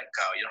 Kermit. Let it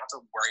go. You don't have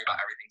to worry about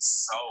everything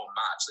so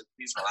much. Like,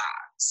 please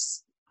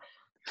relax.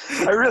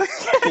 I really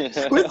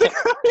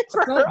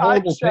for her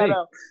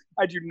eyeshadow.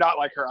 I do not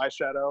like her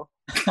eyeshadow.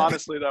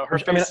 Honestly, though, her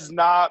face is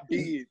not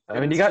beat. I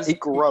mean,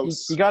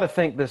 gross. You got to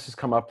think this has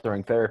come up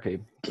during therapy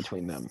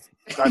between them.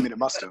 I mean, it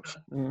must have.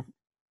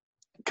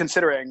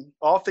 Considering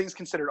all things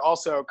considered,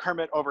 also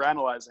Kermit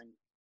overanalyzing.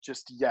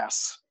 Just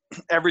yes,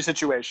 every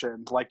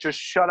situation. Like, just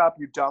shut up,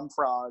 you dumb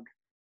frog.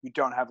 You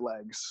don't have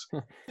legs.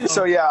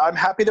 So yeah, I'm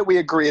happy that we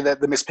agree that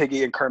the Miss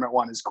Piggy and Kermit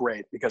one is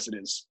great because it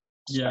is.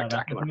 Yeah,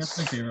 that's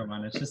my favorite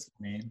one. It's just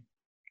funny.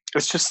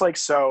 It's just like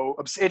so.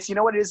 It's you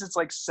know what it is. It's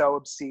like so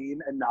obscene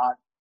and not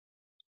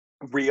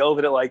real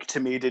that it like to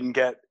me didn't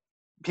get.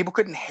 People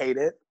couldn't hate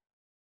it,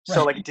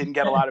 so like it didn't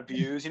get a lot of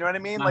views. You know what I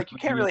mean? Like you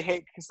can't really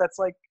hate because that's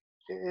like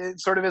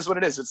it sort of is what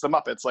it is. It's the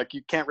Muppets. Like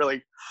you can't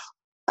really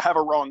have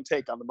a wrong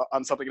take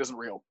on something that isn't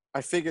real.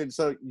 I figured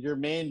so. Your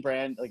main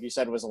brand, like you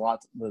said, was a lot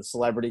the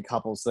celebrity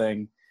couples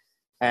thing.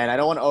 And I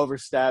don't want to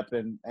overstep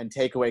and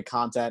take away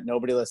content.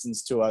 Nobody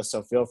listens to us,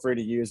 so feel free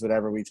to use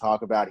whatever we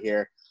talk about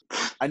here.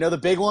 I know the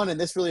big one, and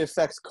this really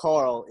affects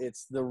Carl.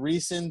 It's the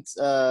recent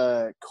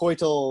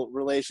coital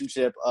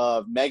relationship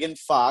of Megan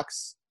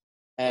Fox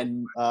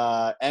and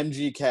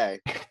MGK.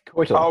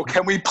 Coital. Oh,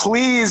 can we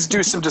please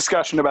do some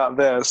discussion about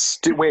this?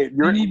 Wait,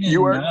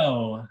 you are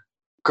no.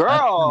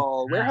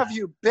 Girl, where have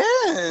you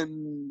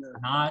been?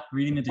 Not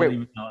reading the Daily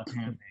Mail,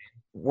 apparently.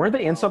 Weren't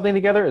they in something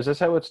together? Is this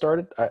how it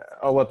started?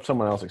 I'll let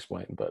someone else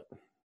explain. But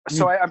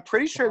so I'm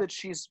pretty sure that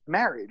she's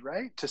married,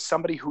 right, to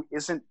somebody who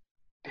isn't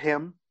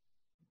him.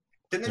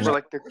 Didn't they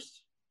like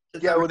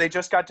well, they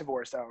just got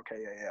divorced. Oh,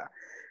 okay, yeah.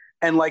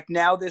 And like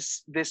now,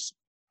 this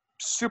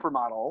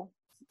supermodel,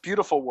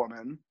 beautiful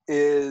woman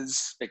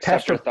is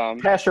Except her thumb.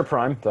 Past her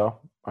prime, though.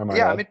 I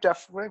mean,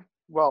 definitely.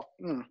 Well,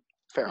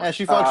 fair. Yeah,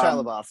 she fucked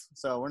Shia LaBeouf,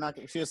 so we're not.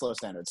 She has low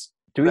standards.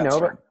 Do we know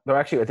that? Though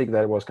actually, I think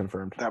that was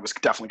confirmed. That was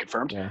definitely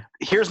confirmed. Yeah.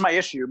 Here's my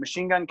issue.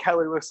 Machine Gun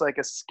Kelly looks like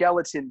a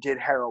skeleton did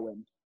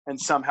heroin and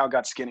somehow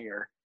got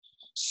skinnier.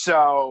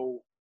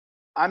 So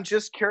I'm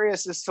just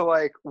curious as to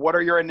like, what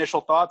are your initial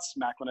thoughts,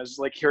 Macklin, as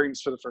like hearing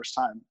this for the first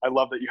time? I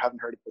love that you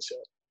haven't heard of this yet.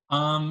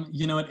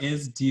 It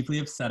is deeply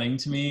upsetting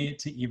to me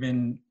to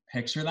even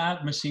picture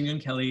that. Machine Gun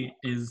Kelly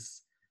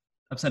is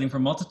upsetting for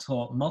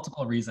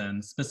multiple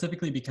reasons,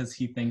 specifically because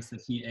he thinks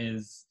that he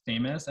is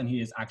famous and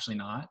he is actually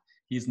not.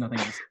 He's nothing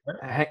else.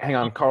 Hang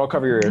on, Carl,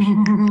 cover your ears.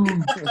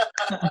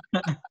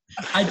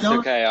 I don't.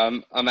 It's okay,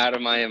 I'm out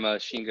of my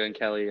Machine Gun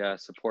Kelly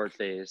support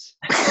phase.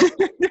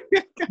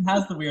 He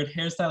has the weird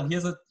hairstyle.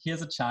 He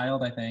has a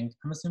child, I think.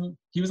 I'm assuming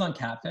he was on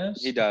Catfish.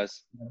 He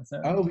does.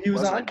 Oh, he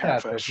was on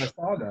Catfish. I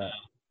saw that.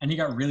 And he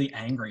got really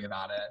angry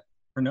about it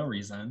for no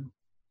reason.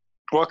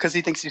 Well, because he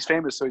thinks he's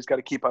famous, so he's got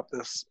to keep up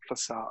this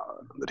facade.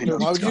 That he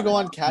knows Why would you go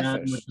on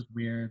Catfish? Which is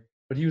weird.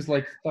 But he was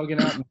like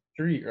thugging out in the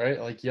street, right?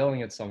 Like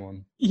yelling at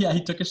someone. Yeah,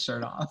 he took his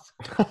shirt off.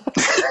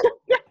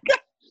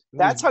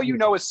 That's how you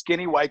know a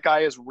skinny white guy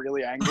is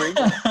really angry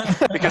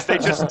because they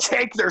just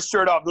take their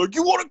shirt off. They're like,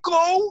 "You want to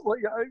go?" Like,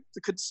 I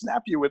could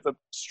snap you with a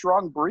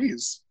strong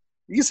breeze.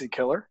 Easy,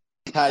 killer.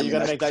 Pat, you got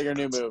to make that your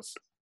new move.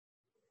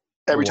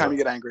 Every time you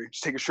get angry,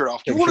 just take your shirt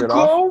off. Take You want to your shirt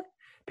off?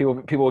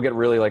 go? People will get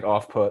really like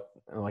off put.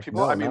 Like,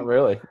 People- no, I mean, not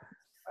really.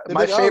 They'd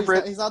My be like, "Oh,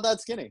 favorite. he's not that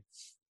skinny."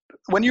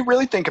 When you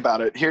really think about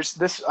it, here's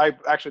this.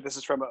 This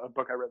is from a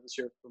book I read this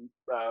year from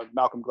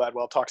Malcolm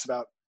Gladwell. Talks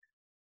about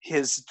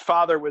his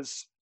father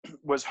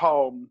was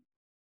home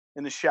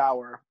in the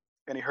shower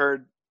and he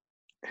heard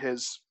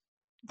his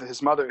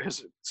mother.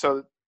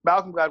 So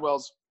Malcolm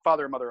Gladwell's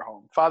father and mother are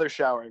home. Father's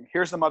showering.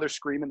 Here's the mother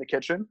scream in the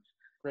kitchen.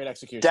 Great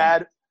execution.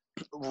 Dad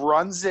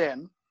runs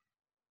in,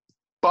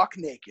 buck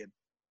naked,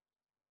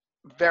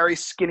 very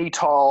skinny,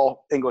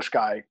 tall English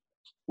guy,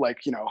 like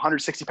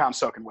 160 pounds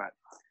soaking wet.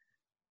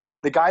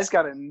 The guy's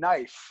got a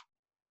knife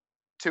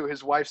to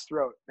his wife's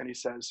throat, and he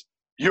says,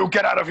 "You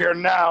get out of here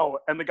now!"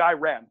 And the guy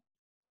ran.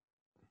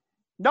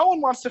 No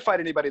one wants to fight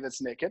anybody that's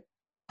naked.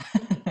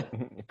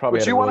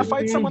 Would you want to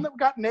fight someone that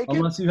got naked?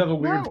 Unless you have a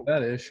weird No.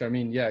 fetish. I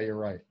mean, yeah, you're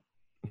right.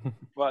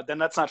 Well, then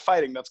that's not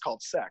fighting. That's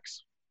called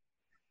sex.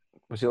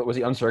 Was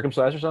he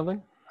uncircumcised or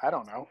something? I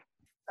don't know.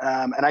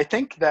 And I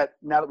think that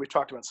now that we've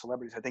talked about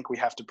celebrities, I think we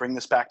have to bring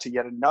this back to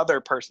yet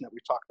another person that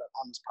we've talked about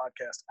on this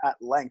podcast at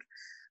length.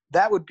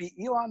 That would be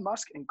Elon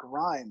Musk and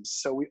Grimes.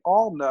 So we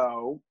all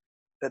know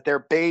that their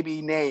baby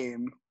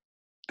name,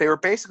 they were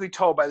basically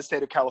told by the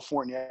state of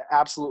California,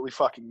 absolutely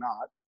fucking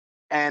not.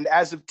 And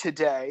as of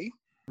today,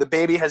 the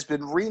baby has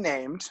been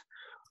renamed.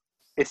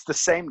 It's the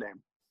same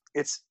name.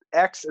 It's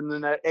X and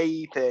then an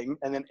AE thing,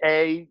 and then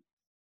A,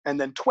 and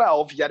then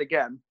 12 yet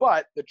again.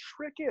 But the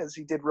trick is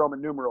he did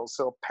Roman numerals,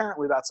 so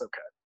apparently that's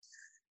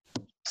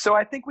okay. So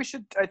I think we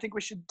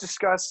should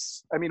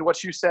discuss, I mean,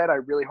 what you said. I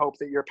really hope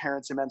that your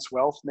parents' immense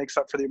wealth makes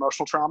up for the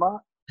emotional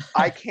trauma.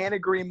 I can't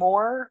agree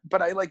more,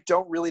 but I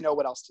don't really know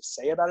what else to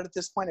say about it at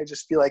this point. I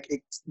just feel like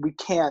we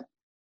can't,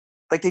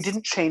 they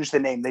didn't change the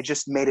name. They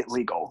just made it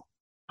legal.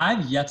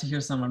 I've yet to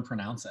hear someone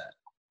pronounce it.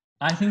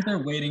 I think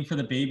they're waiting for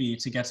the baby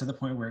to get to the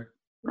point where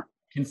it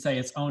can say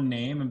its own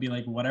name and be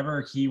like,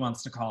 whatever he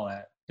wants to call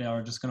it,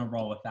 they're just going to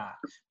roll with that.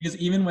 Because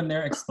even when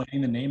they're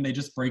explaining the name, they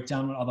just break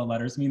down what all the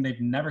letters mean.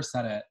 They've never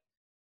said it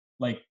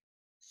like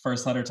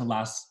first letter to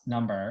last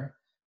number,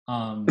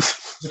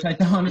 which I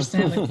don't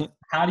understand.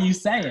 How do you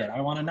say it?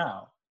 I want to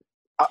know.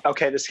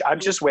 Okay, I'm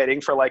just waiting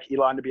for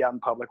Elon to be out in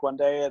public one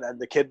day, and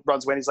the kid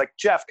runs away and he's like,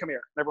 "Jeff, come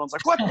here." And everyone's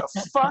like, "What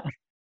the fuck?"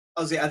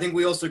 I think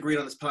we also agreed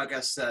on this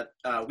podcast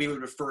that we would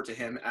refer to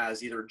him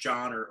as either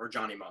John or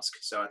Johnny Musk.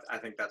 So I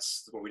think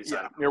that's what we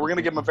decided. Yeah, we're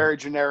gonna give him a very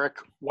generic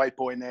white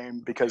boy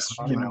name because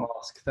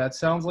Musk. That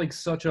sounds like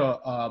such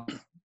a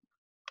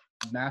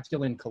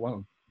masculine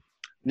cologne.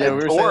 Yeah,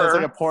 we were saying it's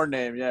like a porn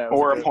name. Yeah,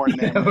 or a porn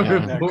name.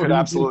 Yeah, it could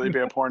absolutely be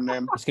a porn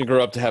name. He's gonna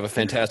grow up to have a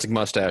fantastic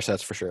mustache,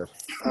 that's for sure.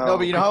 No,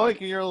 but you know how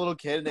you're a little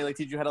kid and they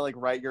teach you how to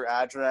write your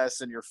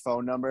address and your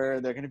phone number.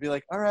 They're gonna be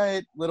like, "All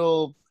right,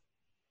 little."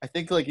 I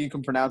think you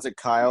can pronounce it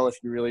Kyle if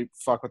you really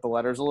fuck with the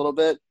letters a little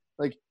bit.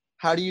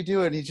 How do you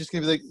do it? And he's just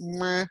gonna be like,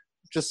 meh,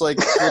 just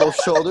little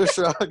shoulder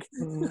shrug.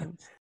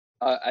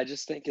 I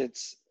just think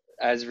it's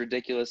as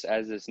ridiculous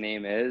as this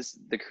name is.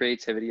 The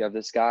creativity of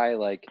this guy,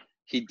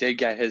 he did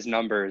get his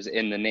numbers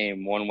in the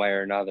name one way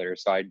or another.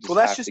 So I just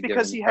that's just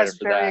because he has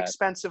very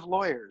expensive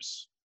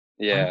lawyers.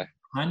 Yeah,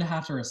 I kind of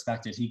have to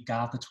respect it. He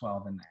got the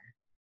 12 in there.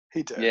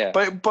 He did. Yeah,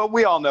 but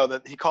we all know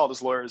that he called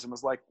his lawyers and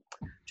was like,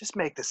 "Just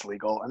make this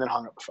legal," and then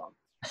hung up the phone.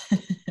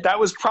 That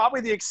was probably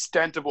the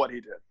extent of what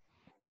he did.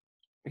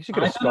 You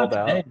could have spelled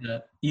out.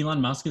 That Elon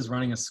Musk is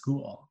running a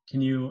school.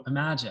 Can you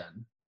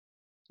imagine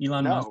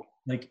Elon Musk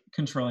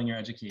controlling your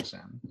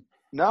education?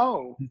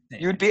 No,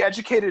 you'd be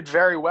educated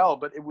very well,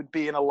 but it would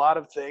be in a lot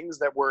of things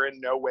that were in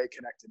no way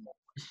connected.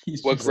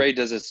 What grade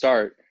does it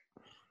start?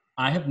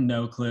 I have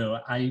no clue.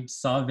 I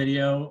saw a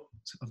video,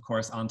 of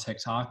course, on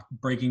TikTok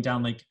breaking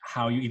down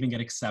how you even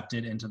get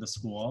accepted into the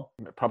school.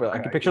 Probably I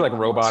can picture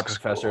robot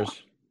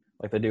professors,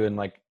 like they do in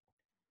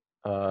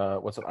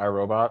what's it,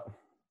 iRobot?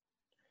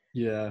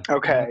 Yeah.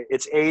 Okay,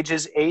 it's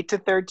ages 8 to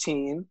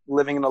 13,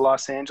 living in the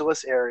Los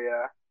Angeles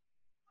area.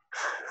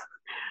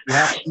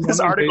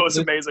 This article is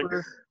amazing.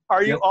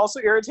 Are you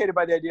also irritated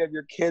by the idea of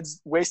your kids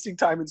wasting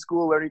time in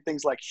school learning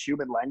things like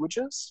human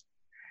languages?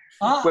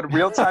 But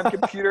real-time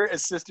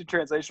computer-assisted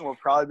translation will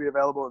probably be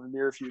available in the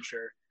near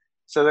future.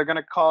 So they're going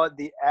to call it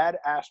the Ad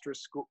Astra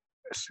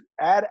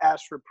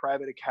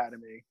Private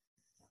Academy,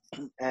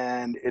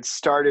 and it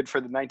started for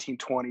the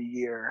 1920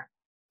 year.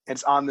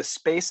 It's on the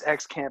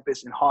SpaceX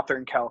campus in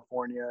Hawthorne,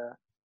 California.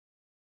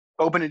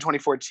 Opened in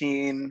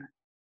 2014.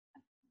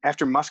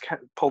 After Musk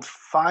pulled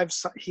 5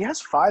 sons. He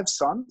has 5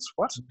 sons?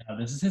 What? No,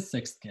 this is his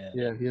 6th kid.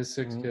 Yeah, he has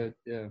 6 kids.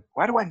 Yeah.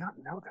 Why do I not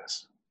know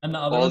this? And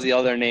all the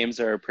other names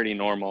are pretty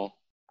normal.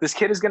 This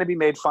kid is going to be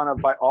made fun of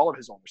by all of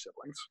his older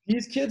siblings.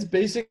 These kids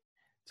basically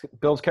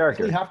builds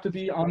character. They have to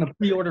be on the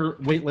pre-order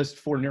wait list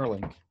for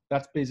Neuralink.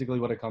 That's basically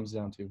what it comes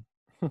down to.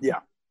 Yeah.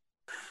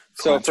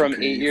 So from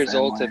 8 years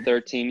old to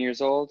 13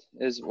 years old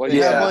is what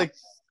you have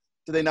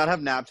do they not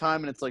have nap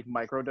time and it's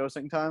micro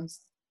dosing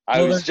times?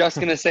 I was just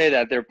gonna say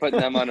that they're putting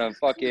them on a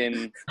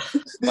fucking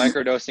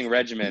microdosing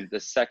regimen the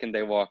second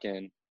they walk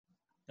in.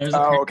 There's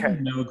okay.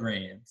 no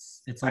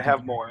grades. It's like I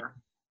have more.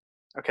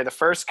 Okay, the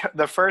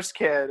first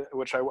kid,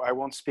 which I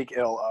won't speak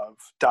ill of,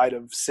 died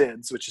of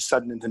SIDS, which is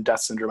sudden infant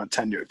death syndrome at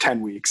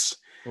 10 weeks.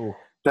 Ooh.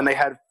 Then they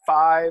had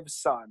 5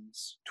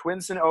 sons,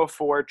 twins in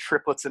 04,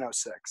 triplets in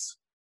 06.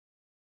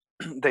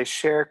 They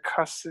share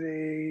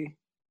custody.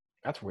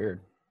 That's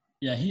weird.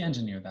 Yeah, he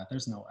engineered that.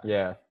 There's no way.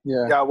 Yeah.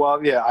 Yeah, well,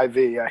 yeah, IV.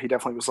 Yeah, he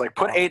definitely was like,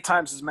 put 8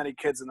 times as many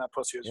kids in that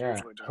pussy as Yeah.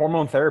 usually do.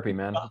 Hormone therapy,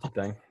 man. That's a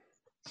thing.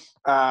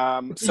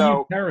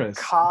 So Paris.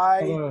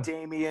 Kai,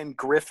 Damien,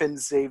 Griffin,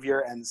 Xavier,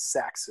 and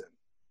Saxon.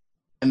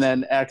 And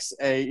then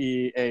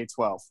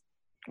XAEA12.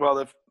 Well,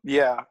 and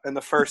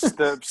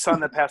the son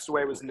that passed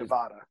away was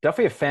Nevada.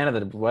 Definitely a fan of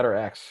the letter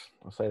X.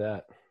 I'll say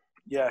that.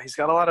 Yeah, he's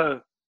got a lot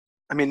of.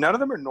 I mean, none of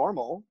them are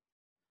normal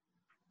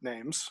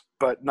names,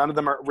 but none of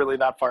them are really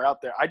that far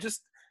out there. I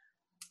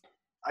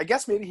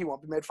guess maybe he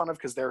won't be made fun of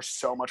because they're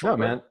so much No,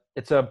 older. man.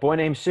 It's A Boy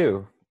Named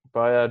Sue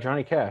by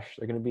Johnny Cash.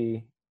 They're going to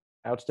be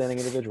outstanding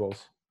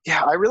individuals.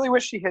 Yeah, I really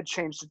wish he had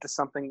changed it to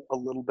something a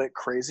little bit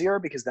crazier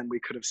because then we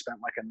could have spent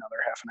like another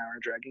half an hour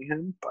dragging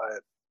him.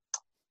 But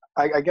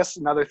I guess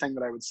another thing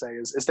that I would say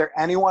is there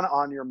anyone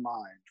on your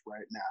mind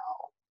right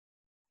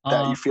now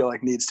that you feel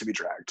like needs to be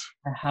dragged?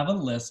 I have a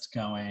list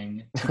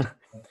going to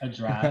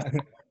address.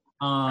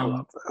 I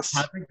love this.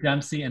 Patrick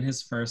Dempsey and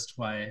his first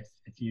wife,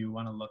 if you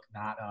want to look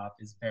that up,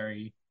 is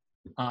very,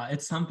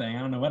 it's something. I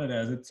don't know what it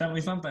is. It's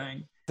definitely something.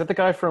 Is that the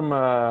guy from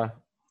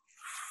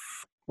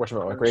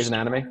Grey's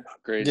Anatomy?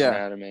 Grey's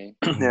Anatomy.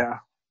 Yeah.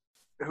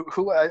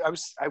 Who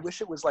I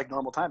wish it was like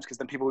normal times because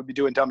then people would be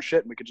doing dumb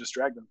shit and we could just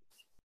drag them.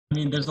 I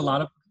mean, there's a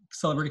lot of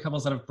celebrity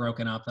couples that have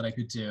broken up that I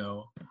could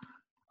do.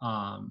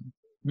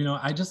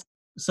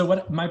 So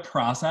what my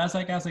process,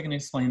 I guess I can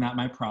explain that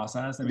my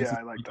process. I mean,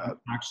 I like that. I'm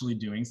actually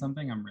doing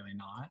something, I'm really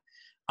not.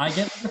 I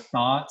get the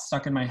thought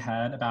stuck in my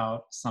head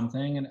about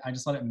something and I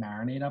just let it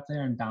marinate up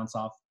there and bounce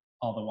off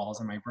all the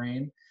walls in my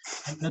brain.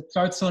 And it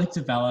starts to like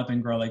develop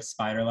and grow like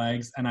spider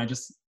legs and I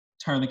just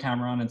turn the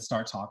camera on and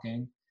start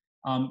talking.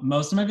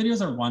 Most of my videos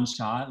are one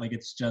shot, like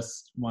it's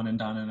just one and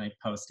done and I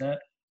post it.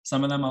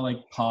 Some of them I'll like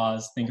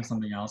pause, think of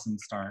something else and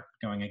start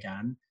going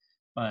again.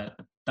 But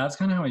that's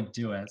kind of how I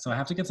do it. So I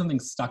have to get something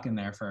stuck in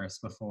there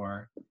first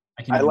before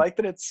I can. I like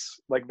that it's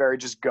like very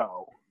just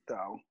go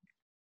though.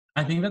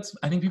 I think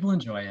people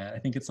enjoy it. I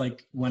think it's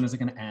like, when is it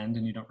going to end?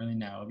 And you don't really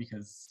know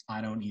because I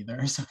don't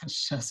either. So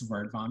it's just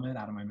word vomit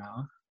out of my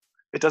mouth.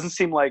 It doesn't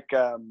seem like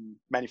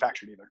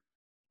manufactured either.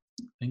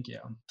 Thank you.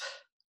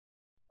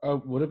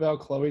 What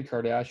about Khloe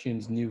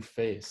Kardashian's new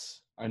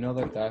face? I know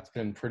that that's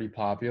been pretty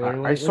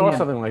popular. I saw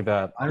something like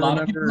that. A lot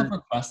of people have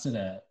requested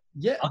it.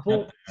 Yeah,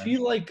 well,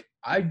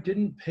 I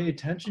didn't pay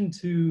attention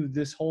to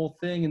this whole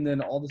thing, and then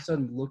all of a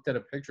sudden looked at a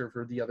picture of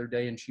her the other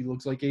day, and she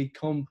looks like a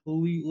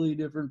completely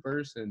different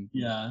person.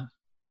 Yeah,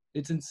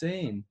 it's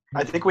insane.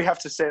 I think we have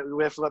to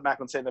let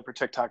Macklin say that for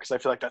TikTok because I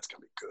feel like that's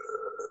gonna be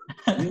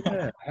good.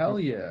 Yeah, hell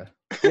yeah.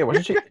 Yeah,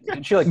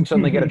 did she like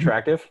suddenly get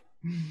attractive?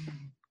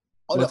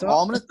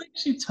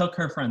 She took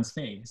her friend's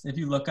face. If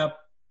you look up,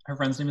 her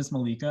friend's name is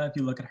Malika. If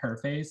you look at her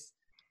face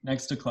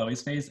next to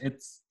Chloe's face,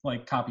 it's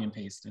like copy and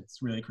paste. It's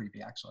really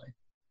creepy, actually.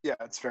 Yeah,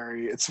 it's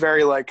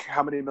very like,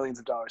 how many millions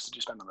of dollars did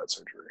you spend on that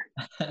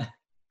surgery?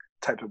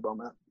 Type of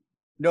moment.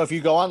 No, if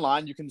you go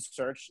online, you can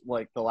search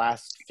like the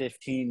last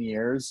 15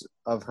 years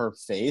of her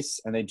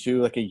face, and they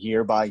do like a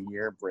year by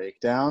year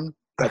breakdown.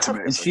 That's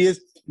amazing.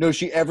 And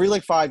she every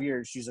like 5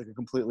 years, she's like a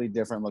completely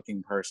different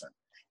looking person,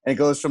 and it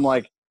goes from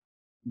like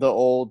the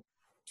old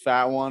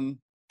fat one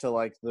to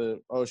like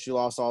she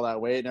lost all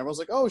that weight, and everyone's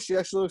like, oh, she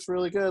actually looks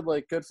really good,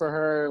 like good for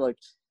her, like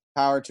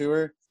power to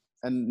her.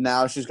 And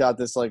now she's got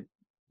this like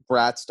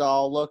Bratz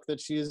doll look that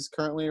she's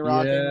currently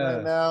rocking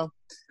right now.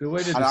 Good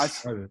way to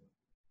describe it.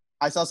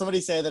 I saw somebody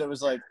say that it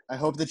was like, I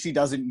hope that she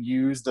doesn't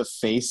use the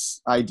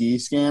Face ID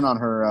scan on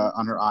her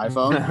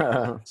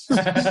iPhone.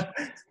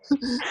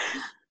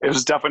 It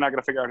was definitely not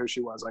going to figure out who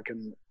she was. I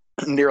can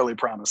nearly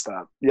promise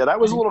that. Yeah, that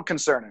was a little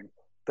concerning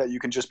that you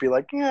can just be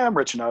like, yeah, I'm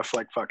rich enough,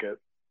 like fuck it.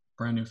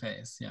 Brand new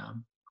face, yeah.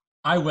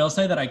 I will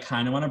say that I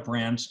kind of want to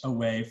branch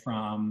away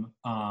from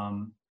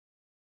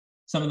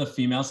some of the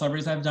female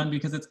celebrities I've done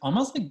because it's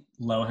almost like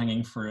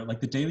low-hanging fruit.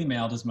 Like the Daily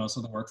Mail does most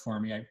of the work for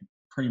me. I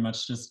pretty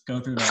much just go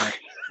through that.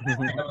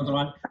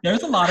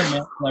 There's a lot of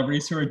male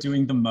celebrities who are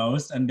doing the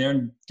most and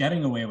they're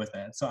getting away with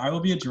it. So I will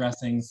be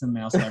addressing some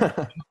male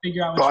celebrities.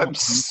 Figure out I'm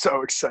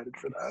so excited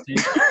for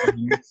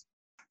that.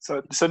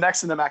 So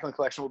next in the Macklin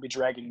collection, we'll be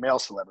dragging male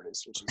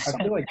celebrities. Which is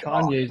I feel like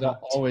Kanye's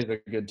always a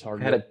good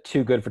target. Had it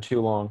too good for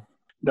too long.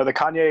 No, the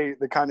Kanye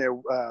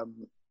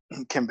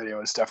Kim video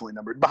is definitely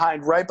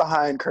right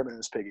behind Kermit and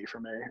Miss Piggy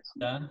for me.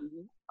 Yeah.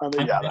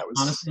 That was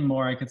honestly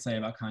more I could say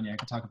about Kanye. I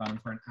could talk about him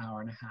for an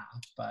hour and a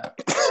half, but.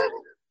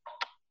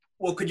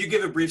 Well, could you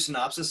give a brief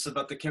synopsis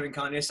about the Kim and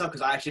Kanye stuff?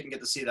 Because I actually didn't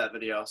get to see that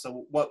video.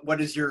 So what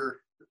is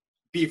your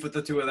beef with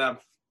the two of them?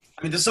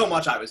 I mean, there's so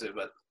much, obviously,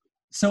 but.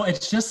 So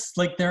it's just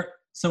like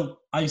So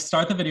I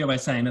start the video by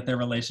saying that their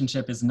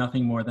relationship is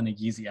nothing more than a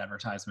Yeezy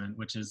advertisement,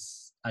 which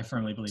is I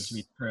firmly believe to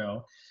be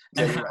true.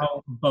 Yeah, And you're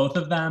how both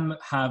of them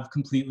have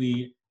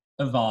completely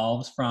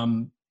evolved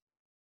from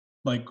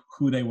like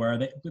who they were.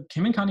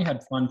 Kim and Kanye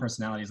had fun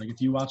personalities. Like if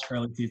you watch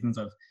early seasons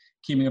of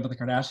Keeping Up with the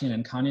Kardashians,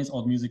 and Kanye's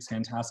old music's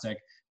fantastic,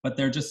 but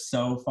they're just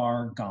so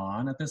far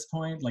gone at this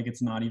point. Like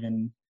it's not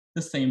even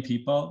the same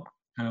people,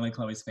 kind of like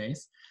Chloe's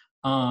face.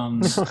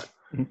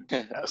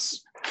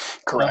 Yes,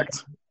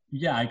 correct.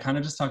 Yeah, I kind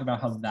of just talk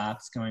about how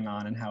that's going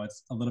on and how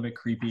it's a little bit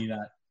creepy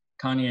that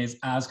Kanye is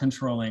as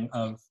controlling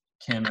of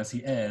Kim as he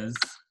is.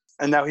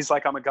 And now he's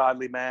like, I'm a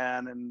godly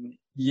man. And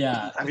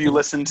yeah, have you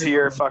listened to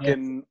your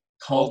fucking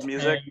old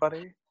music, thing.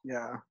 buddy?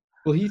 Yeah.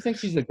 Well, he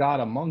thinks he's a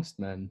god amongst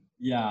men.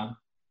 Yeah,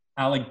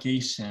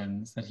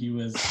 allegations that he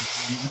was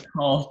in a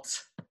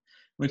cult,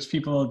 which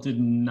people did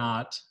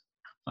not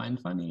find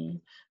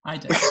funny. I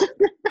did.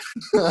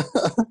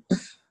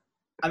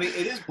 I mean,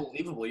 it is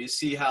believable. You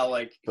see how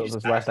like That was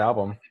he's his last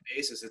album. on a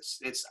basis.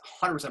 It's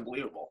 100%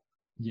 believable.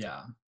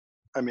 Yeah.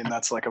 I mean,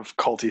 that's like a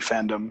culty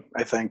fandom,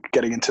 I think,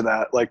 getting into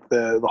that, like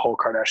the whole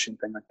Kardashian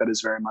thing, like that is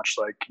very much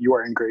like you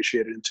are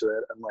ingratiated into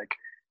it and like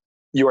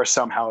you are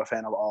somehow a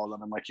fan of all of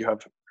them and like you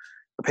have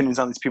opinions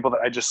on these people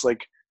that I just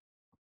like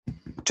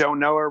don't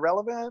know are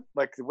relevant.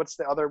 Like what's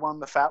the other one,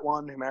 the fat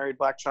one who married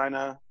Black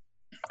China?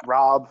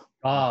 Rob.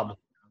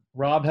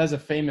 Rob has a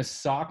famous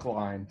sock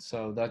line,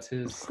 so that's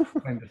his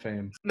claim to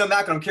fame. No,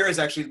 Mac, I'm curious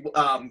actually,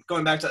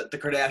 going back to the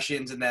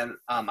Kardashians and then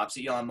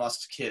obviously Elon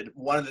Musk's kid,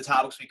 one of the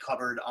topics we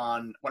covered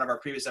on one of our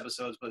previous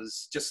episodes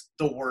was just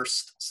the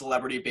worst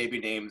celebrity baby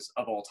names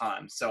of all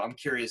time. So I'm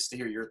curious to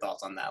hear your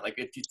thoughts on that. Like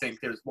if you think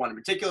there's one in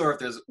particular, or if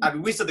there's, I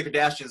mean, we said the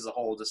Kardashians as a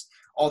whole, just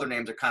all their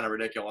names are kind of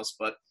ridiculous,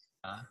 but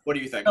what do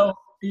you think? So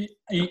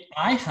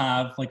I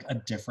have like a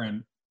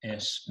different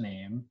ish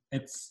name.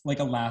 It's like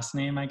a last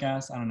name, I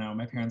guess. I don't know.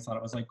 My parents thought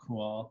it was like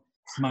cool.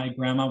 My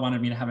grandma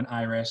wanted me to have an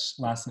Irish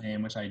last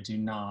name, which I do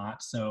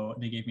not. So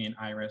they gave me an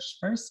Irish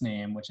first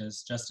name, which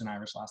is just an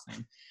Irish last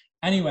name.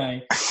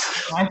 Anyway,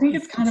 I think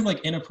it's kind of like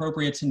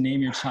inappropriate to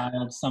name your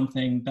child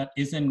something that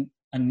isn't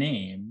a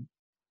name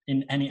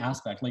in any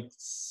aspect. Like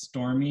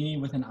Stormy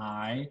with an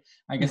I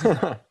guess it's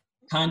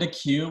kind of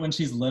cute when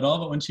she's little,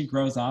 but when she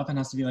grows up and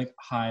has to be like,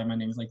 hi, my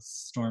name is like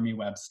Stormy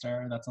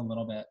Webster, that's a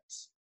little bit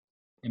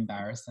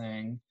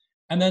embarrassing.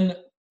 And then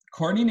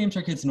Courtney named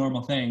her kids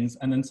normal things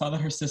and then saw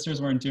that her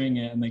sisters weren't doing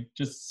it and like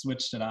just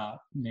switched it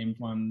up. Named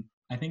one,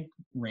 I think,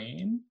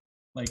 Rain,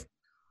 like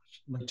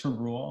to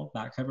rule,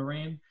 that type of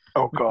Rain.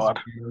 Oh God.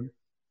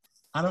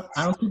 I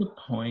don't see the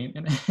point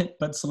in it,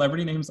 but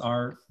celebrity names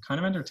are kind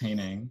of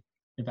entertaining,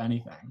 if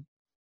anything.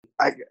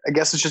 I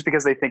guess it's just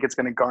because they think it's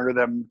going to garner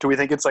them. Do we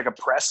think it's like a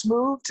press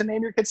move to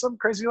name your kids something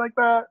crazy like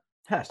that?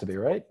 Has to be,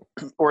 right?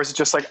 Or is it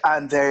just like,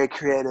 I'm very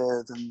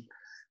creative and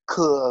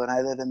cool and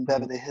I live in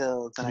Beverly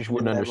Hills and You I just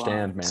can do wouldn't what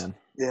I understand, want. man.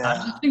 Yeah. I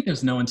just think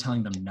there's no one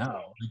telling them no.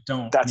 Like,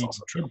 don't. That's make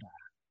also your true. kid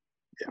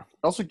that. It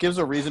also gives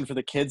a reason for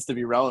the kids to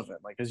be relevant,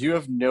 like, because you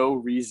have no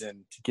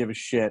reason to give a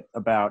shit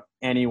about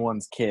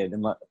anyone's kid,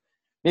 and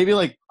maybe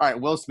like, all right,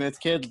 Will Smith's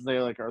kids,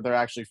 they're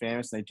actually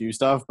famous and they do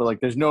stuff, but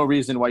like, there's no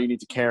reason why you need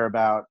to care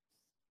about,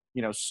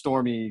 you know,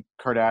 Stormy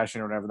Kardashian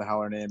or whatever the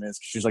hell her name is.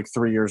 She's like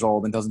 3 years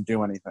old and doesn't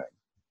do anything.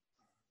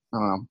 I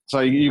don't know. So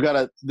you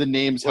gotta, the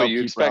names help. Well,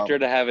 you expect her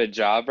to have a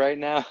job right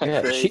now?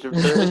 Yeah,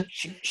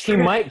 she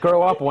might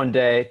grow up one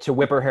day to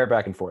whip her hair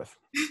back and forth.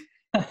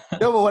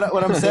 No, but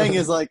what I'm saying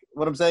is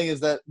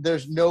that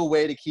there's no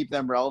way to keep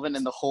them relevant,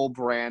 and the whole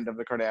brand of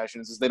the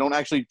Kardashians is they don't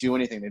actually do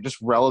anything. They're just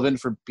relevant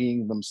for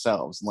being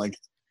themselves. And like,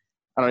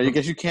 I don't know. I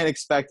guess you can't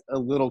expect a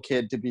little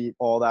kid to be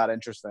all that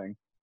interesting.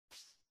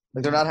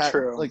 Like they're not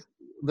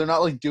they're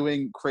not like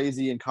doing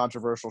crazy and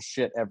controversial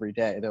shit every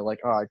day. They're like,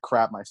 oh, I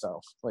crap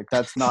myself. Like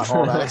that's not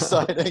all that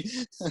exciting.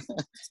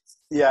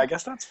 Yeah, I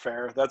guess that's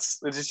fair. It's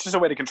just a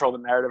way to control the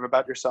narrative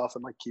about yourself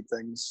and like keep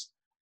things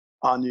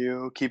on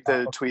you, keep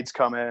the tweets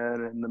coming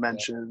and the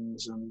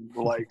mentions and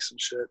the likes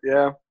and shit.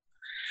 Yeah.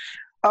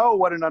 Oh,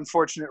 what an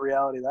unfortunate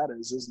reality that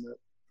is, isn't it?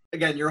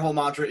 Again, your whole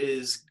mantra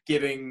is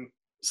giving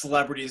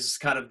celebrities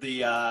kind of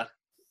the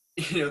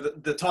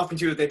the talking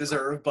to that they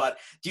deserve. But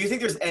do you think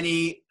there's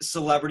any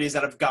celebrities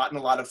that have gotten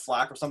a lot of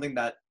flack or something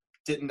that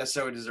didn't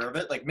necessarily deserve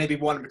it? Like maybe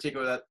one in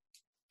particular that,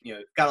 you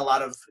know, got a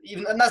lot of,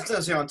 even not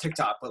necessarily on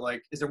TikTok, but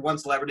like, is there one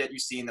celebrity that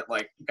you've seen that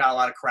like got a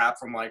lot of crap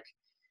from like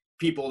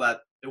people that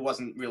it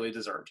wasn't really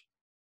deserved?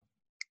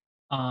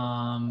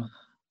 I'd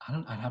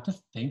have to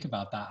think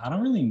about that. I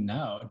don't really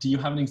know. Do you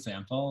have an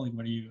example? Like,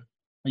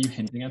 are you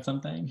hinting at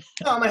something?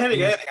 No, I'm not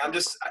hinting at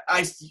anything.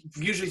 I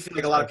usually feel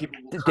like a lot of people.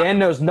 Dan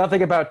knows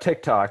nothing about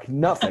TikTok.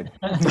 Nothing.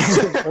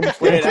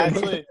 Wait,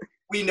 actually,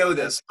 we know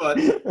this, but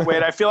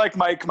wait, I feel like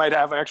Mike might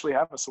actually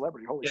have a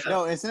celebrity. Holy shit!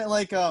 No, isn't it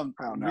like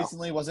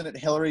recently? Wasn't it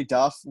Hillary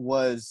Duff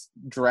was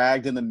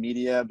dragged in the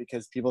media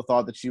because people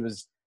thought that she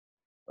was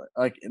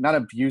like not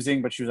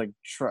abusing, but she was like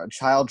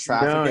child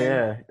trafficking? No,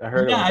 yeah, I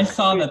heard. Yeah, I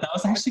saw that. That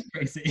was actually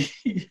crazy.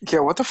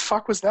 Yeah, what the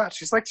fuck was that?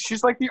 She's like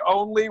the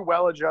only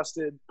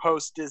well-adjusted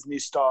post-Disney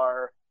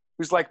star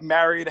who's like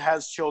married,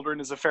 has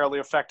children, is a fairly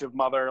effective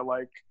mother.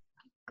 Like,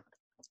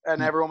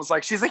 and everyone was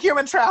like, she's a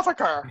human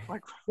trafficker.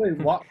 Like, Wait,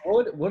 what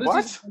is What?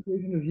 the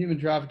definition of human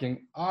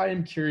trafficking? I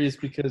am curious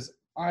because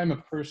I'm a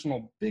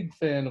personal big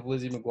fan of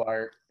Lizzie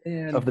McGuire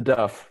and Of the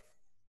Duff.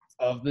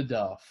 of the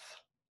Duff.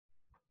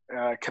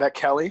 Cadet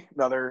Kelly,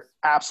 another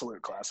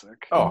absolute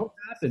classic. Oh, What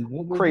happened?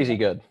 What was crazy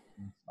good.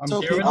 I'm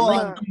So There was people,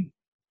 like some do it.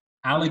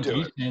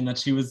 allegation that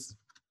she was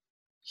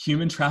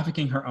human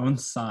trafficking her own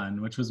son,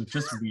 which was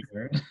just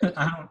weird.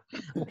 I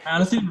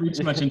honestly didn't read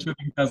too much into it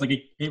because like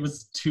it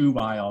was too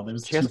wild. It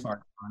was She too has-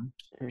 far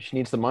gone. She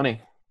needs the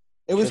money.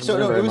 it was She so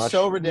doesn't no, very it was much.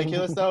 so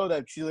ridiculous though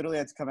that she literally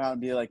had to come out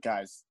and be like,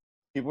 guys,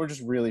 people were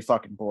just really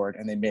fucking bored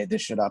and they made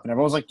this shit up, and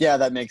everyone was like, yeah,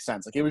 that makes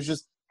sense. Like it was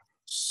just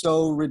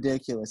so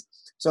ridiculous.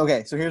 So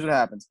okay, so here's what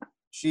happens.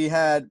 She's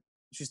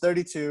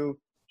 32.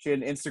 She had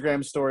an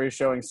Instagram story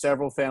showing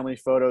several family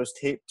photos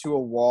taped to a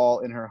wall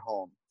in her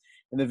home.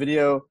 In the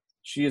video,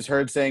 she is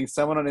heard saying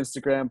someone on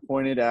Instagram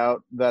pointed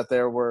out that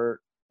there were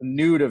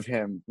nude of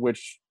him,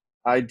 which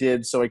I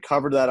did, so I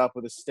covered that up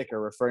with a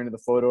sticker referring to the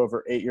photo of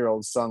her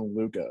 8-year-old son,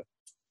 Luca.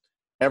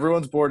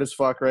 Everyone's bored as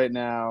fuck right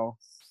now.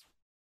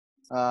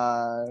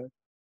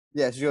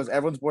 Yeah, she goes,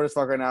 everyone's bored as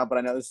fuck right now, but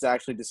I know this is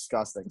actually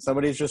disgusting.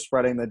 Somebody's just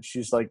spreading that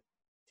she's like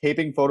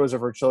taping photos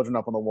of her children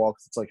up on the wall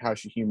because it's like how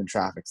she human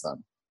traffics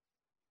them.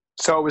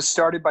 So it was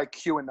started by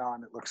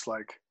QAnon, it looks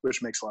like,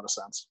 which makes a lot of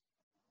sense.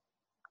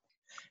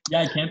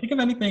 Yeah, I can't think of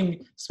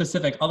anything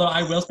specific. Although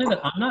I will say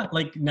that I'm not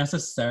like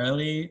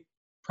necessarily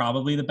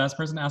probably the best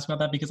person to ask about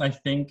that because I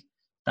think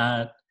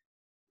that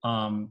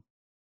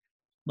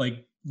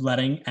like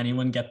letting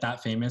anyone get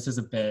that famous is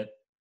a bit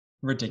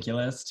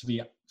ridiculous, to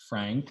be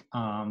frank.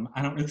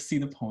 I don't really see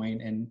the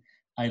point in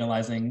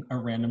idolizing a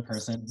random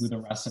person who the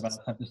rest of us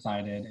have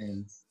decided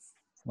is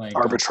like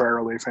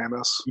Arbitrarily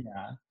famous.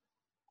 yeah.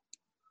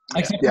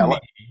 Except Yeah, for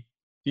what- me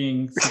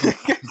being super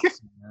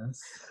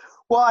famous.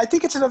 Well, I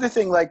think it's another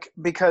thing, like,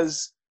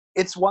 because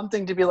it's one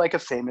thing to be like a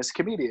famous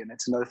comedian.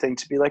 It's another thing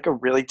to be like a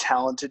really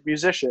talented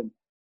musician.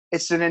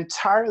 It's an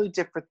entirely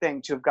different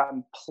thing to have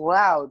gotten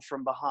plowed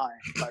from behind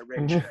by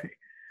Ray J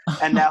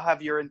and now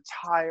have your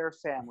entire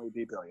family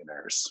be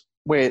billionaires.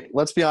 Wait,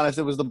 let's be honest.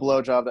 It was the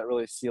blowjob that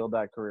really sealed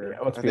that career. Yeah,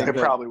 let's I be think It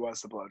that probably was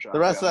the blowjob. the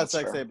rest Yeah, of that that's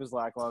sex fair. tape is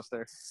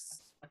lackluster.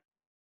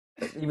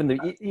 Even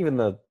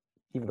the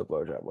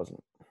blowjob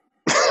wasn't.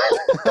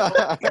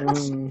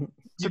 Mm,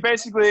 So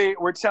basically,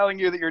 we're telling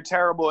you that you're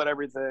terrible at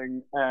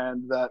everything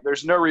and that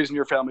there's no reason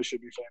your family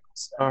should be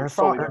famous. And her, you're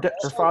fully her, done.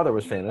 her father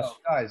was famous. No,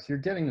 guys, you're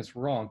getting this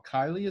wrong.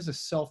 Kylie is a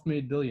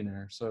self-made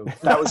billionaire, so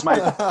That was my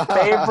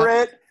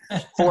favorite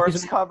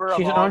Forbes cover of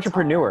She's an all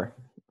entrepreneur.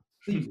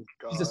 she's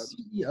God. a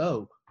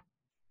CEO.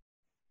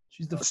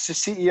 She's the She's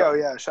CEO,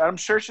 yeah. I'm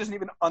sure she doesn't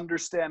even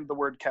understand the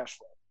word cash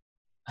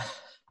flow.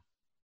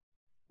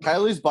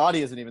 Kylie's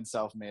body isn't even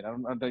self-made.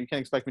 You can't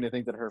expect me to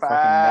think that her fucking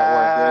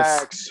net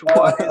worth is. Facts.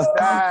 What is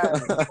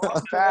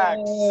that?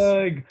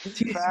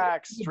 Facts.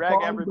 Facts. Drag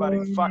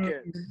everybody. Fuck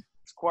it.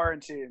 It's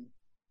quarantine.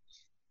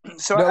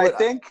 So No, I but-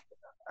 think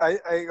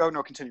oh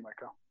no, continue,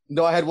 Michael.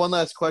 No, I had one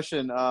last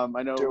question. I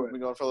know Do we've it.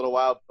 been going for a little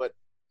while, but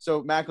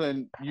so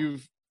Macklin,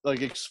 you've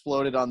like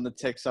exploded on the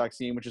TikTok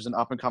scene, which is an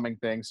up and coming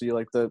thing. So you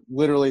like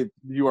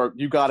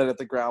you got it at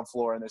the ground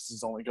floor, and this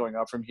is only going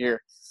up from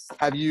here.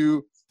 Have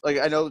you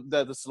I know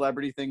that the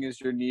celebrity thing is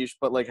your niche,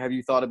 but like, have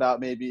you thought about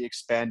maybe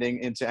expanding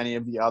into any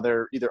of the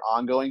other either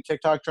ongoing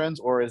TikTok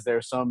trends, or is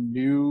there some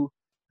new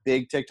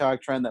big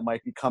TikTok trend that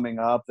might be coming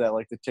up that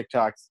like the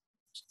TikTok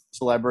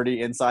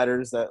celebrity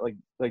insiders that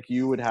like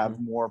you would have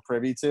more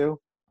privy to?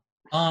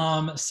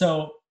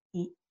 So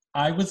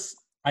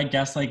I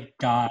guess like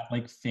got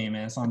like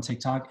famous on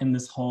TikTok in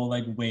this whole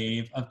like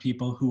wave of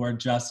people who are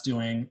just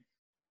doing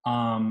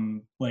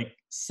like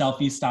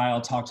selfie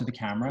style talk to the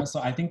camera. So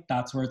I think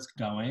that's where it's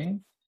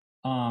going.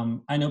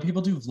 I know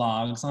people do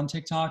vlogs on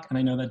TikTok, and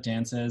I know that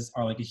dances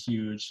are like a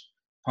huge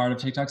part of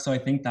TikTok. So I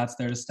think that's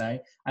there to stay.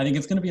 I think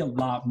it's going to be a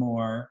lot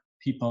more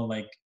people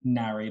like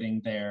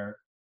narrating their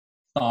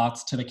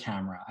thoughts to the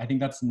camera. I think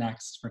that's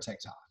next for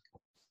TikTok.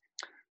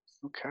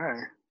 Okay.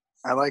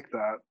 I like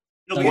that.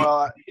 It'll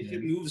Well, be, if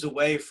it moves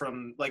away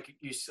from, like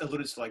you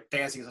alluded to, like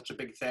dancing is such a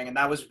big thing, and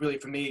that was really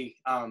for me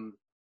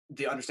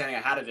the understanding I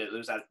had of it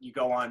was that you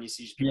go on, you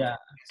see people. Yeah.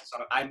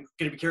 So I'm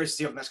gonna be curious to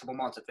see over the next couple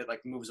months if it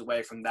like moves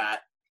away from that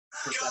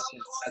perception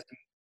as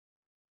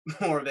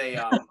to more of a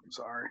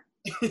sorry.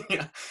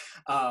 yeah,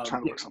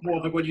 Trying to look something more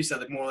of like what you said,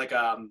 like more like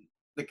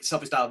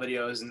selfie style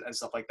videos and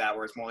stuff like that,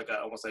 where it's more like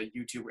almost a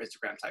YouTube or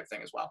Instagram type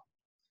thing as well.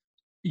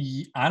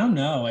 I don't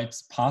know.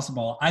 It's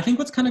possible. I think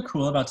what's kind of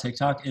cool about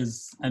TikTok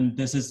is, and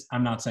this is,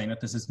 I'm not saying that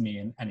this is me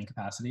in any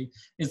capacity,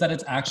 is that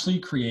it's actually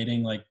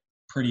creating like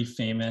pretty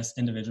famous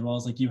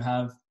individuals. Like you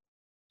have,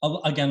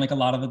 again, like a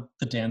lot of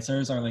the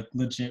dancers are like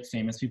legit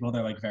famous people.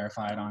 They're like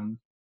verified on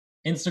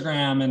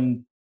Instagram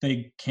and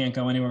they can't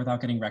go anywhere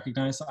without getting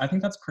recognized. So I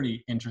think that's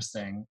pretty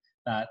interesting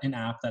that an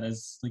app that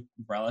is like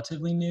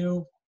relatively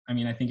new, I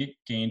mean, I think it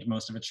gained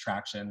most of its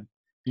traction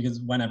because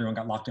when everyone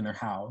got locked in their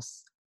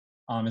house,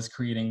 is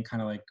creating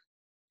kind of like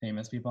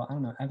famous people. I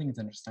don't know. I think it's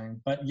interesting,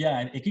 but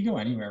yeah, it could go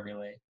anywhere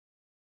really.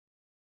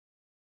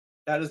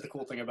 That is the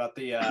cool thing about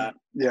the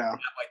Yeah. app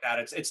like that.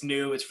 It's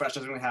new, it's fresh,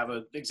 doesn't really have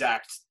an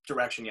exact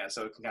direction yet,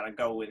 so it can kind of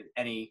go in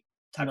any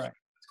type of. Right.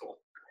 It's cool.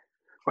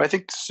 Well, I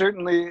think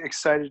certainly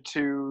excited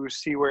to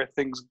see where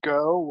things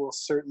go. We'll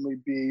certainly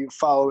be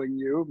following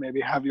you. Maybe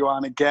have you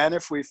on again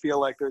if we feel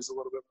like there's a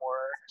little bit more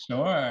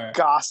Sure.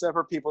 gossip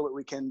or people that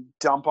we can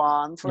dump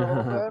on for a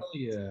little bit.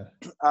 Yeah.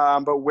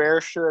 But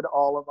where should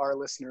all of our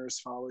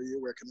listeners follow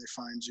you? Where can they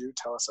find you?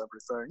 Tell us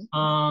everything.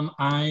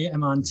 I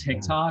am on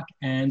TikTok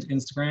and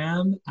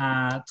Instagram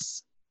at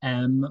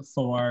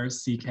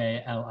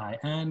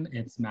M4CKLIN.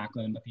 It's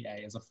Macklin, but the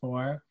A is a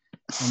 4.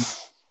 And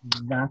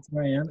that's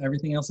where I am.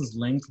 Everything else is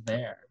linked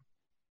there.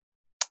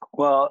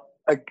 Well,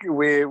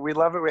 we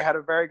love it. We had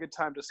a very good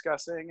time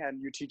discussing, and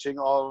you teaching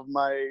all of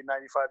my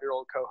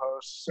 95-year-old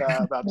co-hosts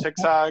about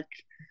TikTok.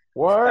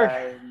 Work.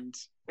 And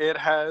it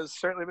has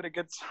certainly been a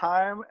good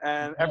time,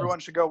 and everyone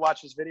should go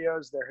watch his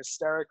videos. They're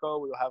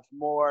hysterical. We'll have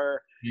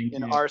more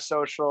in our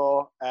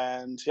social,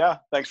 and yeah,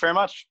 thanks very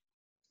much.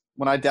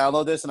 When I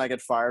download this and I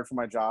get fired from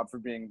my job for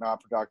being not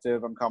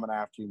productive, I'm coming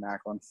after you,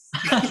 Macklin.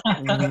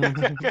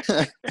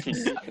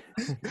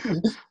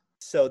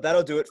 So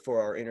that'll do it for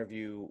our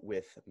interview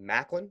with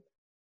Macklin.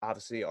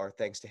 Obviously, our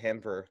thanks to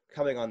him for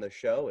coming on the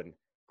show and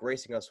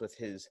gracing us with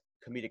his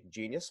comedic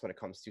genius when it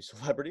comes to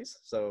celebrities.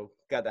 So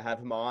glad to have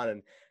him on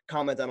and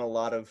comment on a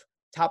lot of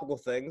topical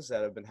things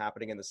that have been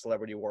happening in the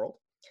celebrity world.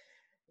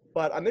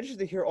 But I'm interested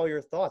to hear all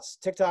your thoughts.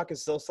 TikTok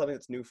is still something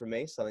that's new for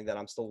me, something that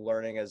I'm still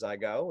learning as I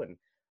go. And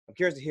I'm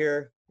curious to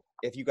hear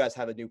if you guys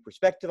have a new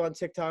perspective on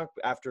TikTok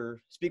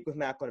after speak with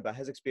Macklin about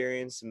his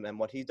experience and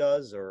what he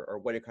does, or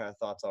what your kind of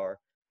thoughts are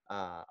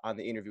on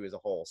the interview as a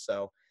whole.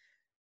 So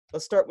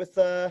let's start with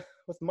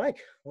Mike.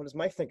 What does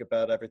Mike think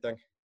about everything?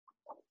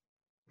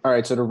 All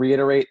right, so to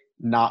reiterate,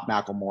 not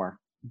Macklemore,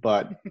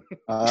 but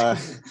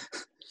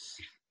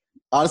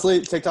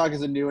honestly, TikTok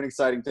is a new and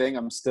exciting thing.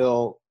 I'm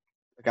still,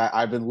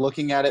 I've been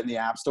looking at it in the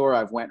App Store.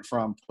 I've went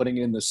from putting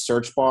it in the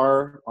search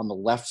bar on the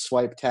left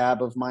swipe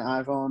tab of my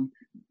iPhone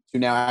to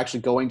now actually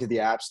going to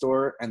the App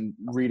Store and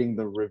reading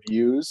the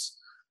reviews.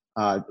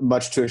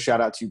 Much to a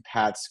shout out to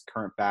Pat's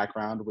current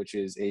background, which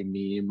is a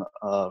meme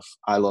of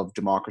I love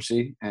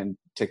democracy and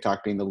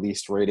TikTok being the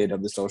least rated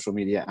of the social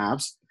media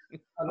apps.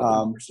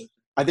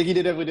 I think he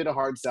definitely did a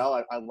hard sell.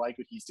 I like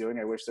what he's doing.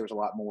 I wish there was a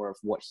lot more of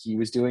what he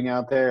was doing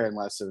out there and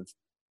less of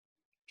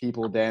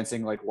people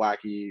dancing like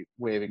wacky,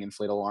 waving,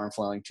 inflatable arm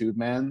flailing tube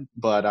man.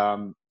 But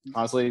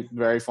honestly,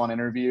 very fun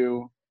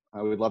interview.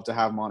 I would love to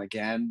have him on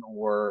again,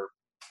 or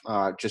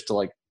just to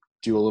like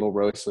do a little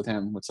roast with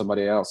him with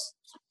somebody else.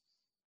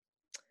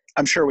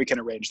 I'm sure we can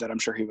arrange that. I'm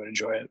sure he would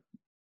enjoy it.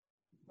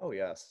 Oh,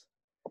 yes.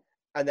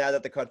 And now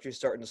that the country's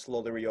starting to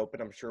slowly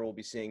reopen, I'm sure we'll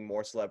be seeing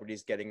more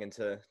celebrities getting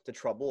into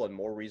trouble and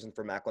more reason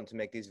for Macklin to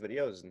make these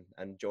videos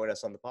and join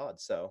us on the pod.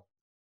 So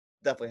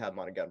definitely have him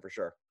on again for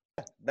sure.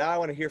 Now I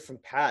want to hear from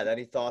Pat.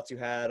 Any thoughts you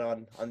had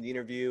on the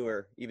interview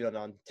or even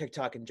on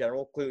TikTok in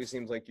general? Clearly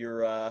seems like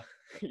your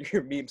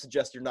meme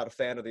suggests you're not a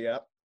fan of the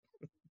app.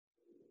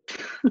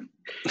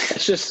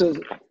 It's just,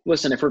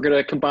 listen, if we're going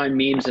to combine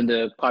memes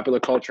into popular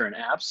culture and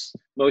apps,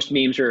 most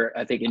memes are,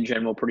 I think, in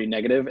general, pretty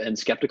negative and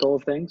skeptical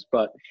of things.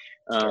 But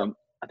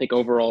I think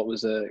overall it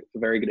was a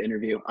very good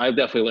interview. I've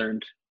definitely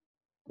learned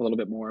a little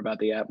bit more about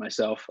the app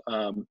myself,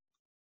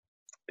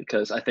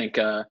 because I think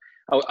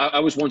I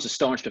was once a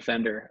staunch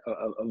defender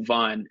of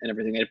Vine and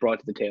everything it brought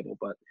to the table.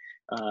 But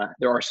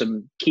there are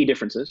some key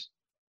differences.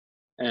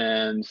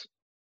 And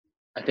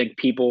I think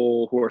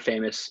people who are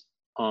famous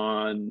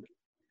on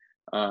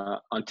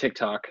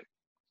TikTok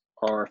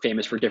are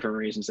famous for different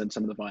reasons than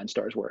some of the Vine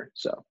stars were.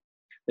 So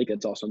I think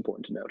it's also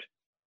important to note.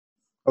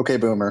 Okay,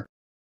 Boomer.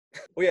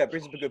 Well, yeah, it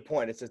brings up a good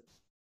point. It's a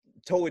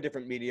totally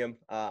different medium.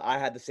 I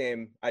had the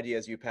same idea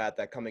as you, Pat,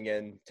 that coming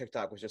in,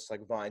 TikTok was just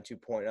like Vine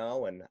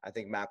 2.0. And I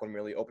think Macklin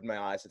really opened my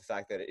eyes to the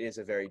fact that it is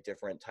a very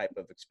different type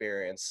of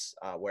experience.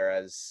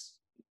 Whereas,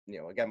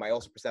 again, my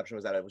also perception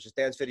was that it was just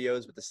dance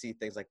videos, but to see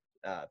things like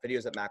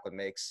videos that Macklin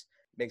makes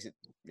it,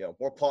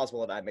 more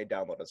plausible that I may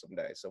download it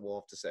someday. So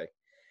we'll have to see.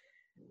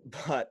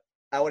 But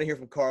I want to hear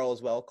from Carl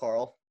as well.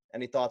 Carl,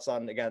 any thoughts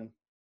on, again,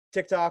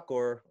 TikTok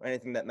or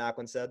anything that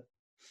Macklin said?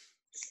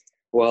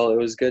 Well, it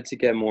was good to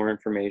get more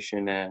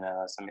information and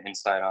some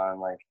insight on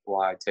like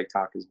why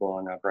TikTok is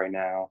blowing up right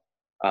now.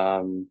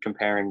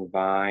 Comparing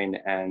Vine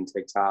and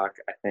TikTok,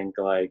 I think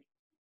like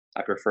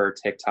I prefer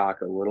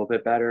TikTok a little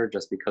bit better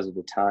just because of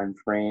the time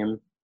frame.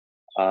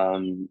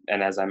 And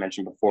as I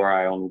mentioned before,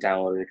 I only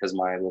downloaded it because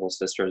my little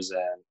sisters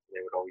and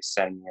they would always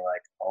send me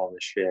like all the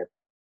shit.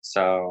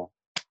 So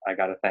I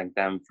got to thank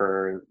them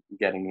for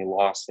getting me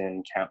lost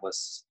in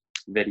countless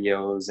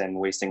videos and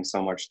wasting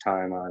so much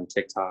time on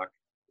TikTok.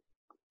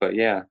 But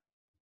yeah.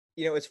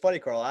 It's funny,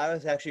 Carl. I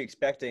was actually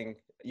expecting,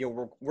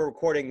 we're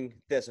recording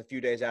this a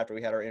few days after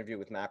we had our interview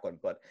with Macklin,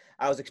 but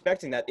I was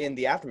expecting that in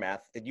the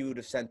aftermath that you would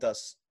have sent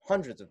us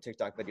hundreds of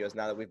TikTok videos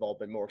now that we've all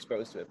been more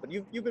exposed to it. But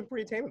you've been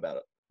pretty tame about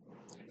it.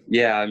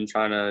 Yeah, I'm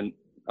trying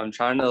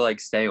to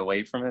like stay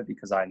away from it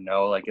because I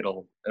know like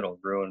it'll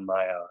ruin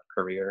my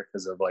career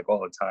because of like all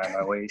the time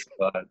I waste.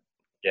 But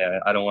yeah,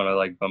 I don't want to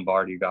like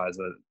bombard you guys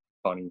with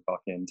funny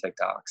fucking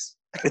TikToks.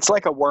 It's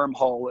like a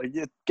wormhole.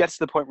 It gets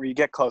to the point where you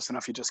get close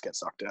enough, you just get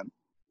sucked in.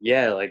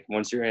 Yeah, like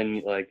once you're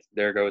in, like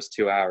there goes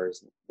 2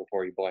 hours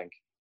before you blink.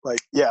 Like,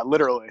 yeah,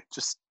 literally,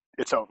 just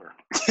it's over.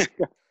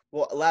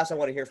 Well, last I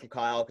want to hear from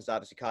Kyle, because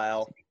obviously,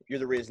 Kyle, you're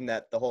the reason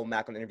that the whole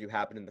Macklin interview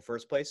happened in the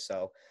first place.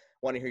 So I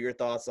want to hear your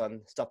thoughts on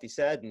stuff he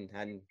said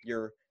and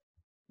your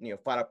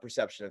final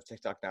perception of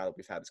TikTok now that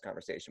we've had this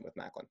conversation with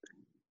Macklin.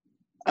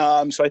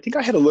 So I think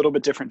I had a little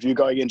bit different view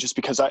going in just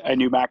because I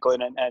knew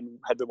Macklin and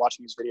had been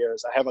watching his videos.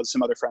 I have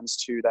some other friends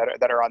too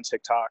that are on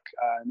TikTok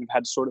and we've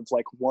had sort of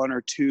like 1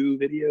 or 2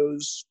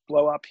 videos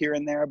blow up here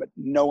and there, but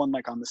no one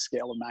like on the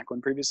scale of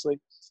Macklin previously.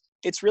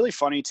 It's really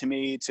funny to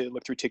me to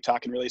look through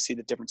TikTok and really see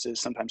the differences.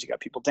 Sometimes you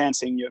got people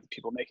dancing, you have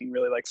people making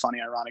really like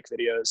funny, ironic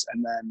videos.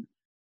 And then,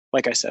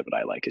 like I said, what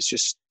I like is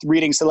just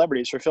reading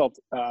celebrities for filth.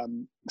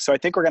 So I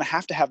think we're going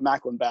to have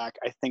Macklin back.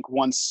 I think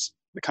once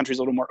the country's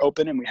a little more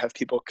open and we have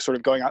people sort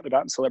of going out and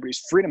about and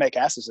celebrities free to make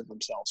asses of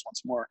themselves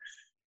once more,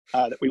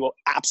 that we will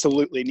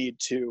absolutely need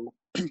to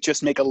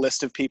just make a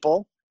list of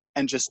people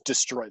and just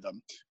destroy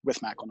them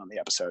with Macklin on the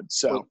episode.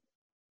 So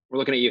we're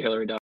looking at you,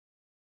 Hillary Duff.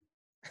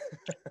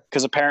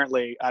 Because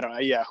apparently, I don't know.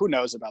 Yeah, who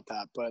knows about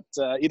that? But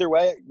either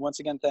way,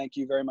 once again, thank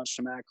you very much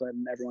to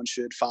Macklin. Everyone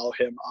should follow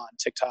him on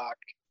TikTok.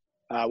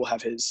 We'll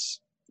have his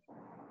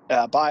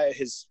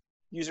his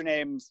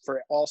username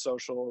for all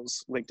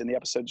socials linked in the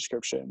episode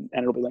description,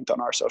 and it'll be linked on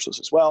our socials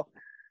as well.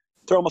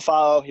 Throw him a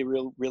follow. He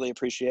really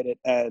appreciate it,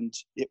 and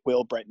it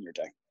will brighten your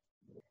day.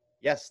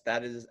 Yes,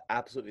 that is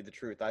absolutely the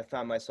truth. I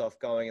found myself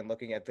going and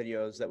looking at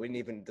videos that we didn't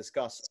even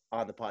discuss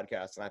on the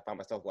podcast, and I found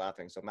myself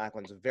laughing. So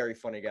Macklin's a very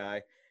funny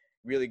guy,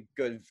 really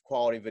good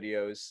quality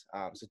videos.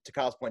 So to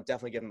Kyle's point,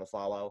 definitely give him a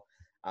follow.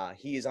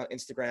 He is on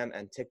Instagram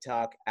and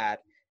TikTok at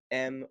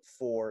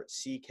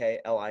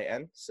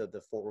M4CKLIN. So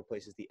the 4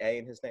 replaces the A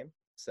in his name.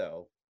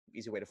 So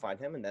easy way to find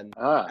him. And then,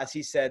 as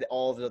he said,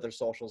 all of the other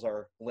socials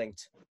are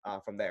linked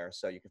from there.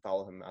 So you can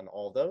follow him on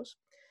all of those.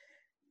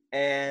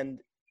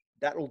 And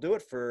that will do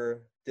it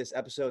for this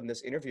episode and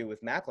this interview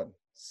with Macklin.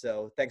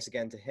 So thanks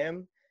again to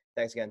him.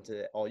 Thanks again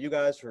to all you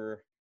guys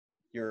for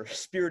your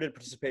spirited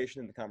participation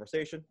in the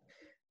conversation.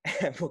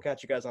 And we'll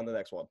catch you guys on the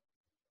next one.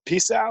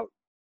 Peace out.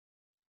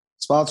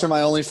 Sponsor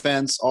my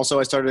OnlyFans. Also,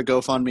 I started a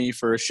GoFundMe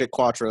for shit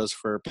quattros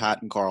for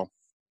Pat and Carl.